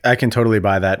 I can totally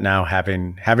buy that now,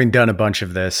 having done a bunch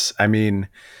of this. I mean,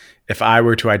 if I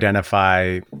were to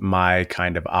identify my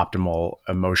kind of optimal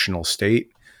emotional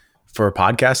state for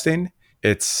podcasting,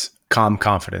 it's calm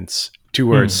confidence. 2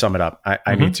 words sum it up.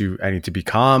 I need to be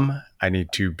calm, I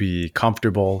need to be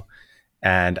comfortable,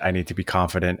 and I need to be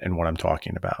confident in what I'm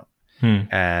talking about.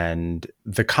 And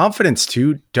the confidence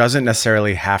too doesn't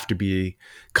necessarily have to be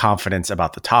confidence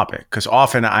about the topic, because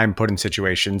often I'm put in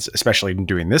situations, especially in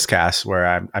doing this cast, where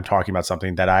I'm talking about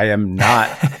something that I am not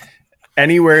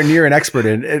anywhere near an expert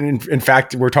in. And in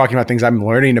fact, we're talking about things I'm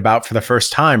learning about for the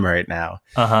first time right now.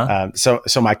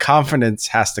 So my confidence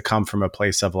has to come from a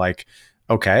place of like,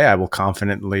 okay, I will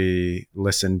confidently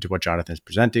listen to what Jonathan's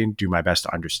presenting, do my best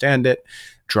to understand it,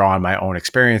 draw on my own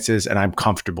experiences, and I'm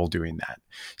comfortable doing that.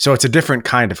 So it's a different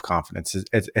kind of confidence.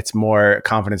 It's more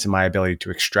confidence in my ability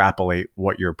to extrapolate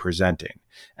what you're presenting.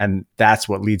 And that's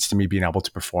what leads to me being able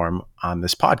to perform on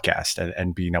this podcast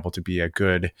and being able to be a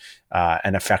good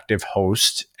and effective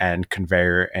host and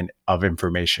conveyor of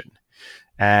information.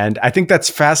 And I think that's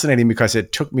fascinating because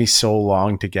it took me so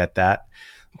long to get that.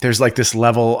 There's like this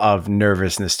level of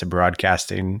nervousness to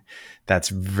broadcasting that's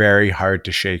very hard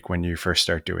to shake when you first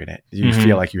start doing it. You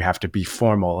feel like you have to be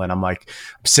formal, and I'm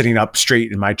sitting up straight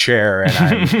in my chair, and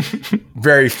I'm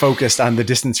very focused on the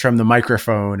distance from the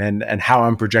microphone and how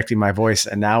I'm projecting my voice.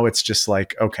 And now it's just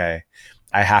like, okay,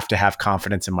 I have to have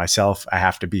confidence in myself. I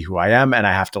have to be who I am, and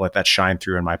I have to let that shine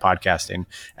through in my podcasting.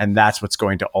 And that's what's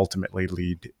going to ultimately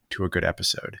lead to a good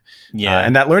episode. Yeah.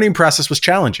 And that learning process was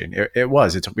challenging.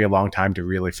 It took me a long time to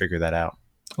really figure that out.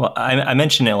 Well, I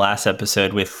mentioned it last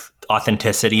episode with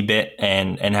authenticity bit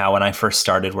and how when I first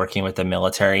started working with the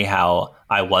military, how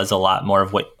I was a lot more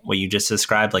of what you just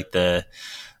described, like the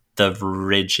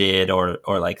rigid or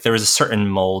like there was a certain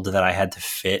mold that I had to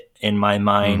fit in my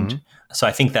mind. So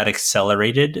I think that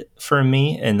accelerated for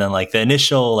me. And then like the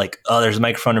initial, like, oh, there's a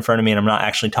microphone in front of me and I'm not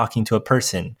actually talking to a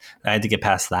person. I had to get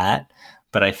past that.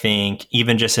 But I think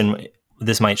even just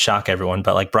this might shock everyone,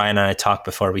 but like Brian and I talk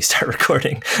before we start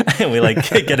recording and we like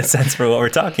get a sense for what we're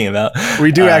talking about.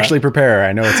 We do actually prepare.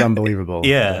 I know it's unbelievable.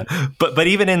 Yeah. But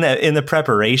even in the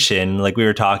preparation, like we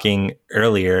were talking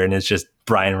earlier and it's just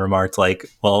Brian remarked like,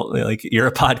 well, like you're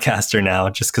a podcaster now,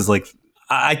 just because like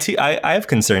I have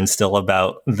concerns still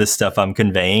about the stuff I'm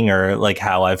conveying or like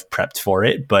how I've prepped for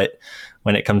it. But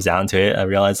when it comes down to it, I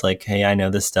realize like, hey, I know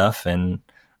this stuff, and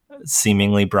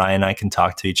seemingly Brian and I can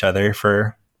talk to each other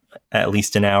for at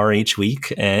least an hour each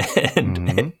week,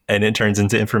 and it turns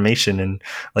into information, and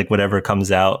like whatever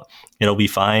comes out, it'll be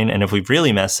fine. And if we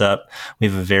really mess up, we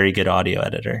have a very good audio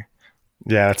editor.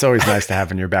 Yeah, it's always nice to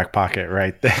have in your back pocket,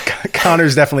 right?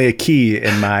 Connor's definitely a key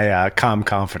in my calm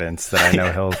confidence that I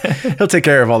know he'll take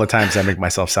care of all the times I make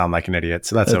myself sound like an idiot.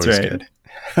 So that's always right. Good.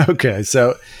 Okay,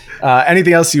 so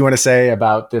anything else you want to say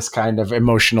about this kind of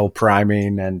emotional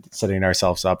priming and setting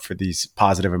ourselves up for these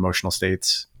positive emotional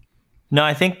states? No,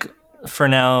 I think for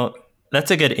now,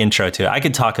 that's a good intro to it. I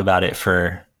could talk about it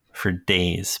for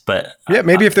days, but yeah,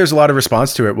 maybe if there's a lot of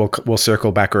response to it, we'll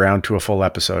circle back around to a full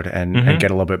episode and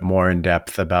get a little bit more in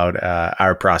depth about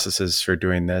our processes for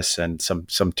doing this and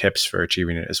some tips for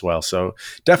achieving it as well. So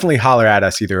definitely holler at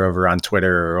us either over on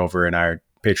Twitter or over in our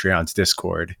Patreon's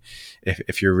Discord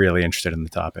if you're really interested in the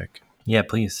topic. Yeah,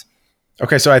 please.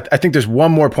 Okay, so I think there's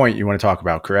one more point you want to talk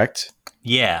about, correct?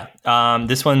 Yeah,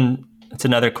 this one, it's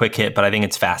another quick hit, but I think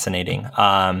it's fascinating.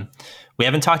 We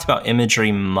haven't talked about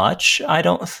imagery much, I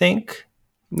don't think.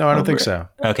 No, I don't think so.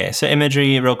 Okay, so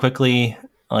imagery, real quickly,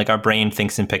 like our brain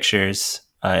thinks in pictures.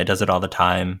 It does it all the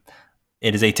time.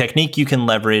 It is a technique you can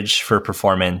leverage for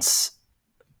performance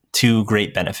to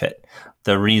great benefit.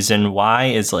 The reason why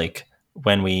is like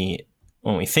when we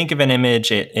think of an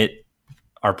image,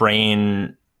 our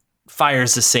brain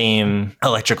fires the same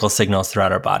electrical signals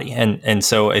throughout our body. And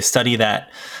so a study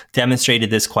that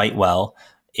demonstrated this quite well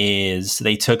is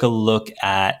they took a look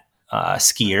at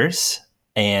skiers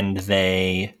and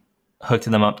they hooked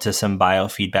them up to some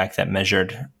biofeedback that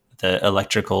measured the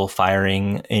electrical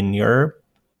firing in your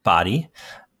body.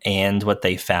 And what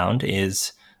they found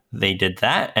is they did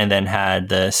that and then had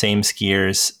the same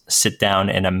skiers sit down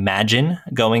and imagine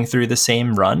going through the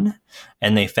same run.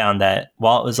 And they found that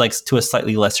while it was like to a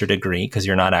slightly lesser degree, because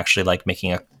you're not actually like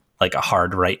making a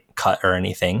hard right cut or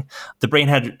anything, the brain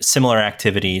had similar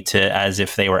activity to as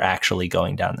if they were actually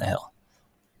going down the hill.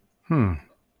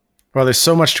 Well, there's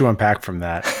so much to unpack from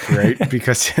that, right?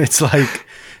 Because it's like,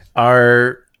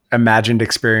 are imagined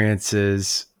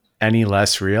experiences any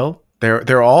less real?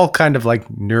 They're all kind of like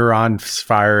neurons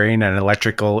firing and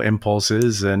electrical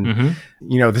impulses. And,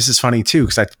 this is funny too,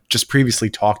 because I just previously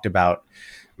talked about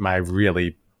my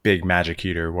really big magic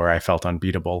heater where I felt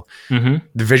unbeatable. The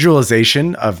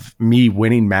visualization of me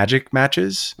winning magic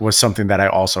matches was something that I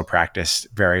also practiced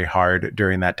very hard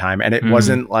during that time. And it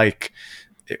wasn't like,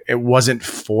 it wasn't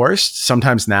forced.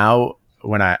 Sometimes now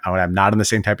when I'm not on the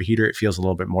same type of heater, it feels a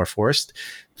little bit more forced.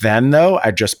 Then though,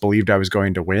 I just believed I was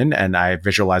going to win, and I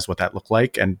visualized what that looked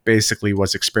like and basically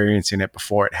was experiencing it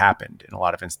before it happened in a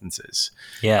lot of instances.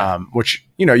 Yeah. Which,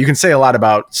 you can say a lot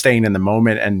about staying in the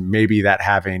moment and maybe that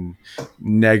having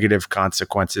negative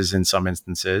consequences in some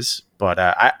instances. But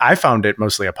I found it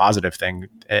mostly a positive thing.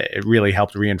 It really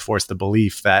helped reinforce the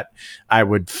belief that I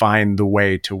would find the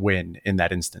way to win in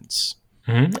that instance.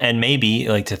 Mm-hmm. And maybe,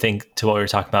 like, to think to what we were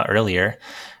talking about earlier,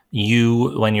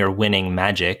 when you're winning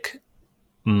Magic,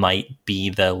 might be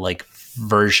the like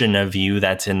version of you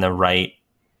that's in the right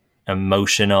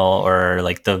emotional or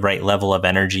like the right level of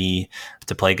energy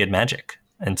to play good Magic.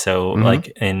 And so like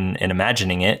in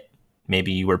imagining it,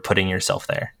 maybe you were putting yourself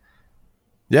there.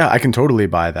 Yeah, I can totally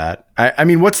buy that. I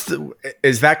mean,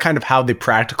 is that kind of how the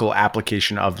practical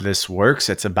application of this works?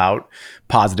 It's about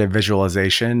positive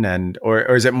visualization or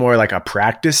is it more like a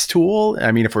practice tool?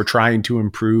 I mean, if we're trying to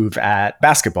improve at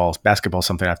basketball is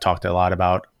something I've talked a lot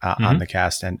about on the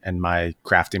cast and my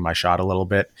crafting my shot a little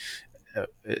bit.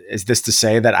 Is this to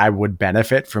say that I would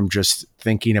benefit from just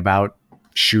thinking about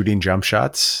shooting jump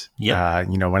shots? Yeah.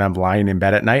 When I'm lying in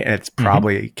bed at night, and it's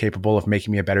probably capable of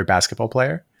making me a better basketball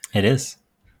player. It is.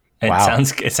 Wow.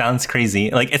 It sounds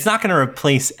crazy. Like, it's not going to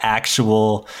replace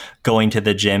actual going to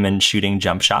the gym and shooting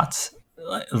jump shots.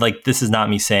 Like, this is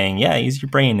not me saying, yeah, use your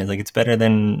brain. It's like, it's better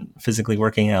than physically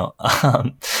working out.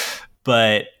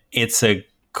 But it's a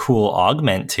cool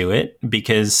augment to it,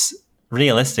 because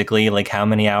realistically, like, how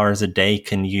many hours a day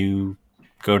can you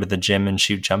go to the gym and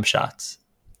shoot jump shots?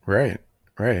 Right.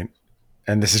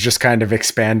 And this is just kind of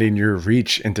expanding your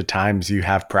reach into times you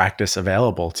have practice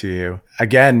available to you.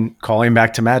 Again, calling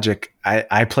back to Magic,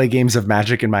 I play games of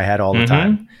Magic in my head all the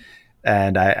time.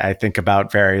 And I think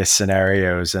about various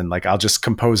scenarios, and like I'll just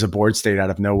compose a board state out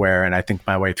of nowhere and I think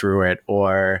my way through it.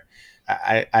 Or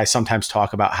I sometimes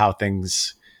talk about how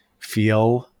things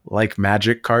feel like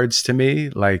Magic cards to me.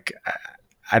 Like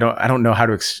I don't know how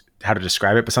to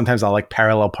describe it, but sometimes I'll like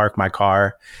parallel park my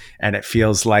car and it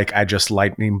feels like I just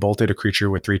lightning bolted a creature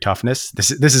with 3 toughness.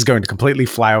 This is going to completely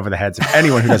fly over the heads of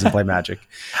anyone who doesn't play Magic.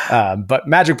 But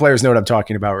Magic players know what I'm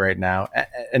talking about right now.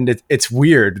 And it's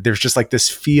weird. There's just like this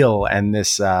feel and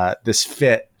this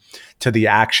fit to the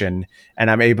action,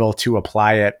 and I'm able to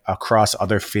apply it across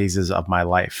other phases of my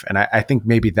life. And I think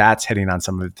maybe that's hitting on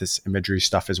some of this imagery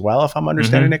stuff as well, if I'm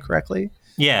understanding it correctly.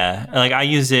 Yeah. Like, I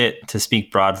use it to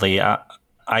speak broadly.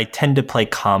 I tend to play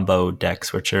combo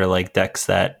decks, which are like decks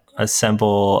that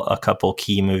assemble a couple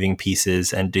key moving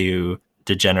pieces and do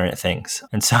degenerate things.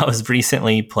 And so I was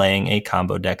recently playing a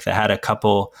combo deck that had a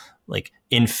couple like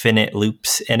infinite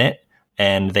loops in it,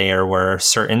 and there were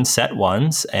certain set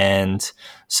ones. And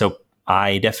so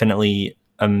I definitely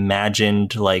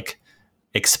imagined like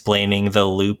explaining the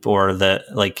loop, or the,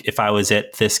 like, if I was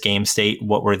at this game state,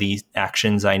 what were the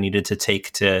actions I needed to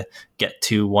take to get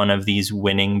to one of these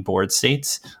winning board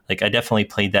states. Like, I definitely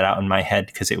played that out in my head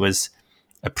because it was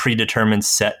a predetermined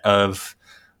set of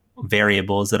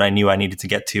variables that I knew I needed to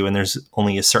get to, and there's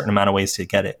only a certain amount of ways to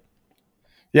get it.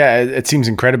 Yeah, it seems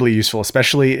incredibly useful,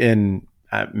 especially in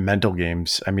mental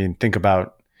games. I mean, think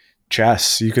about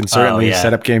chess. You can certainly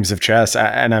set up games of chess,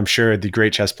 and I'm sure the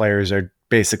great chess players are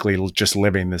basically just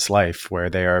living this life where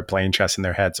they are playing chess in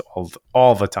their heads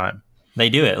all the time. They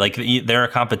do it. Like, there are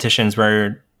competitions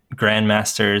where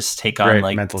grandmasters take on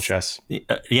like mental chess.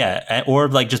 Yeah. Or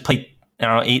like just play,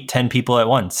 8-10 people at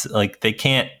once. Like, they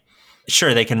can't,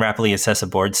 sure, they can rapidly assess a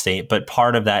board state, but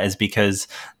part of that is because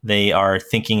they are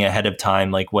thinking ahead of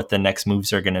time, like what the next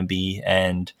moves are going to be.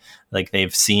 And like,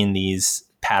 they've seen these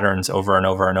patterns over and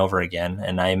over and over again.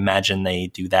 And I imagine they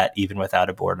do that even without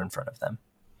a board in front of them.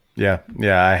 Yeah,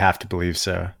 I have to believe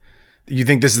so. You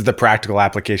think this is the practical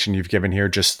application you've given here,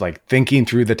 just like thinking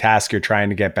through the task you're trying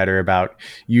to get better about,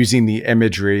 using the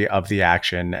imagery of the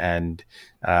action, and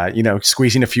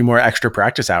squeezing a few more extra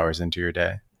practice hours into your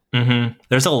day. Mm-hmm.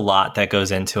 There's a lot that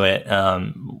goes into it.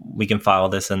 We can file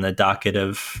this in the docket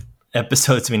of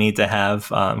episodes we need to have,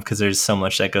 because there's so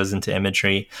much that goes into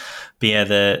imagery. But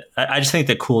yeah, I just think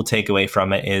the cool takeaway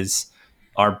from it is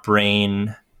our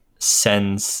brain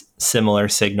sends similar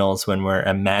signals when we're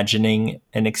imagining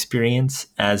an experience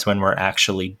as when we're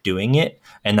actually doing it.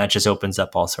 And that just opens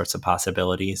up all sorts of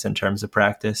possibilities in terms of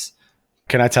practice.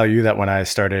 Can I tell you that when I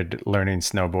started learning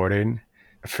snowboarding,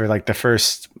 for like the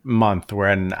first month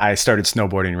when I started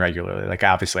snowboarding regularly, like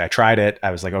obviously I tried it, I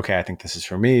was like, okay, I think this is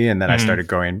for me. And then I started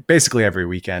going basically every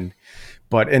weekend.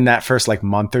 But in that first like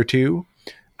month or two,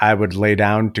 I would lay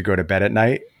down to go to bed at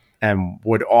night and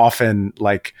would often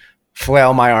like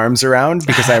flail my arms around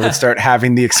because I would start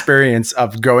having the experience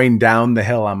of going down the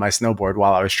hill on my snowboard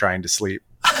while I was trying to sleep.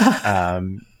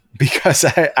 because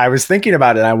I was thinking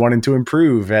about it. I wanted to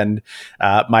improve, and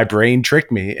my brain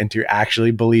tricked me into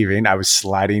actually believing I was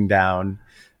sliding down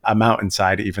a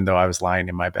mountainside, even though I was lying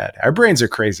in my bed. Our brains are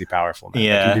crazy powerful, man.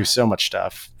 Yeah. They can do so much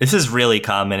stuff. This is really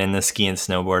common in the ski and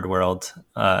snowboard world.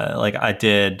 Like I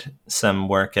did some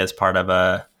work as part of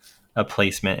a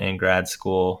placement in grad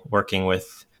school, working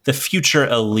with the future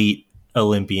elite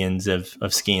Olympians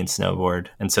of ski and snowboard.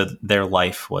 And so their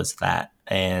life was that.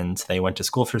 And they went to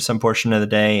school for some portion of the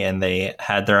day, and they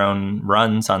had their own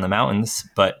runs on the mountains,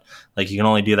 but like you can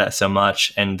only do that so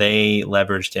much. And they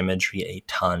leveraged imagery a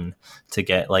ton to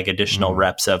get like additional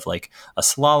reps of like a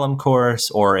slalom course,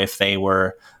 or if they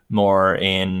were more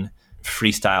in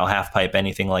freestyle, half pipe,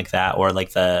 anything like that, or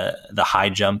like the high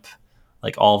jump,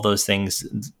 like all of those things.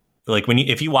 Like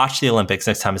if you watch the Olympics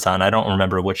next time it's on, I don't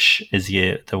remember which is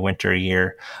the winter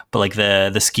year, but like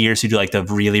the skiers who do like the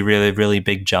really, really, really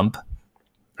big jump.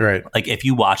 Right. Like if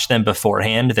you watch them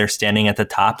beforehand, they're standing at the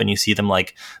top and you see them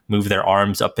like move their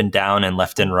arms up and down and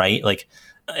left and right. Like,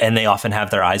 and they often have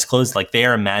their eyes closed. Like they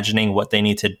are imagining what they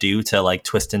need to do to like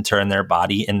twist and turn their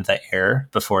body in the air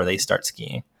before they start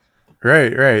skiing.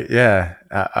 Right. Yeah.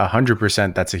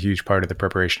 100%. That's a huge part of the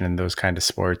preparation in those kind of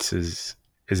sports is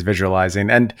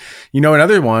visualizing. And,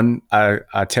 another one,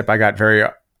 a tip I got very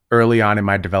early on in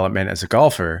my development as a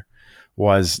golfer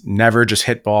was never just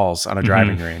hit balls on a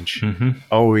driving range.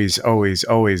 Always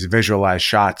visualize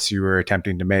shots you were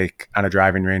attempting to make on a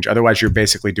driving range. Otherwise, you're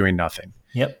basically doing nothing.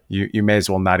 Yep. You may as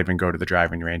well not even go to the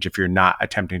driving range if you're not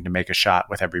attempting to make a shot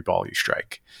with every ball you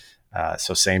strike.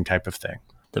 So same type of thing.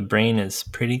 The brain is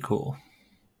pretty cool.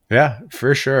 Yeah,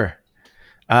 for sure.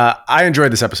 I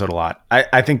enjoyed this episode a lot.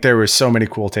 I think there were so many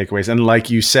cool takeaways. And like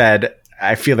you said,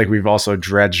 I feel like we've also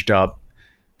dredged up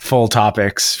full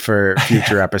topics for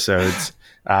future episodes.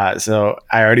 So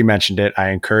I already mentioned it. I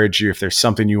encourage you, if there's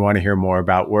something you want to hear more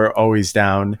about, we're always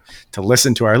down to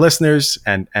listen to our listeners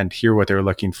and hear what they're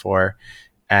looking for.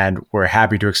 And we're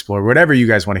happy to explore whatever you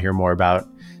guys want to hear more about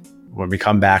when we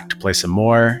come back to play some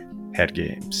more head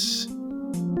games.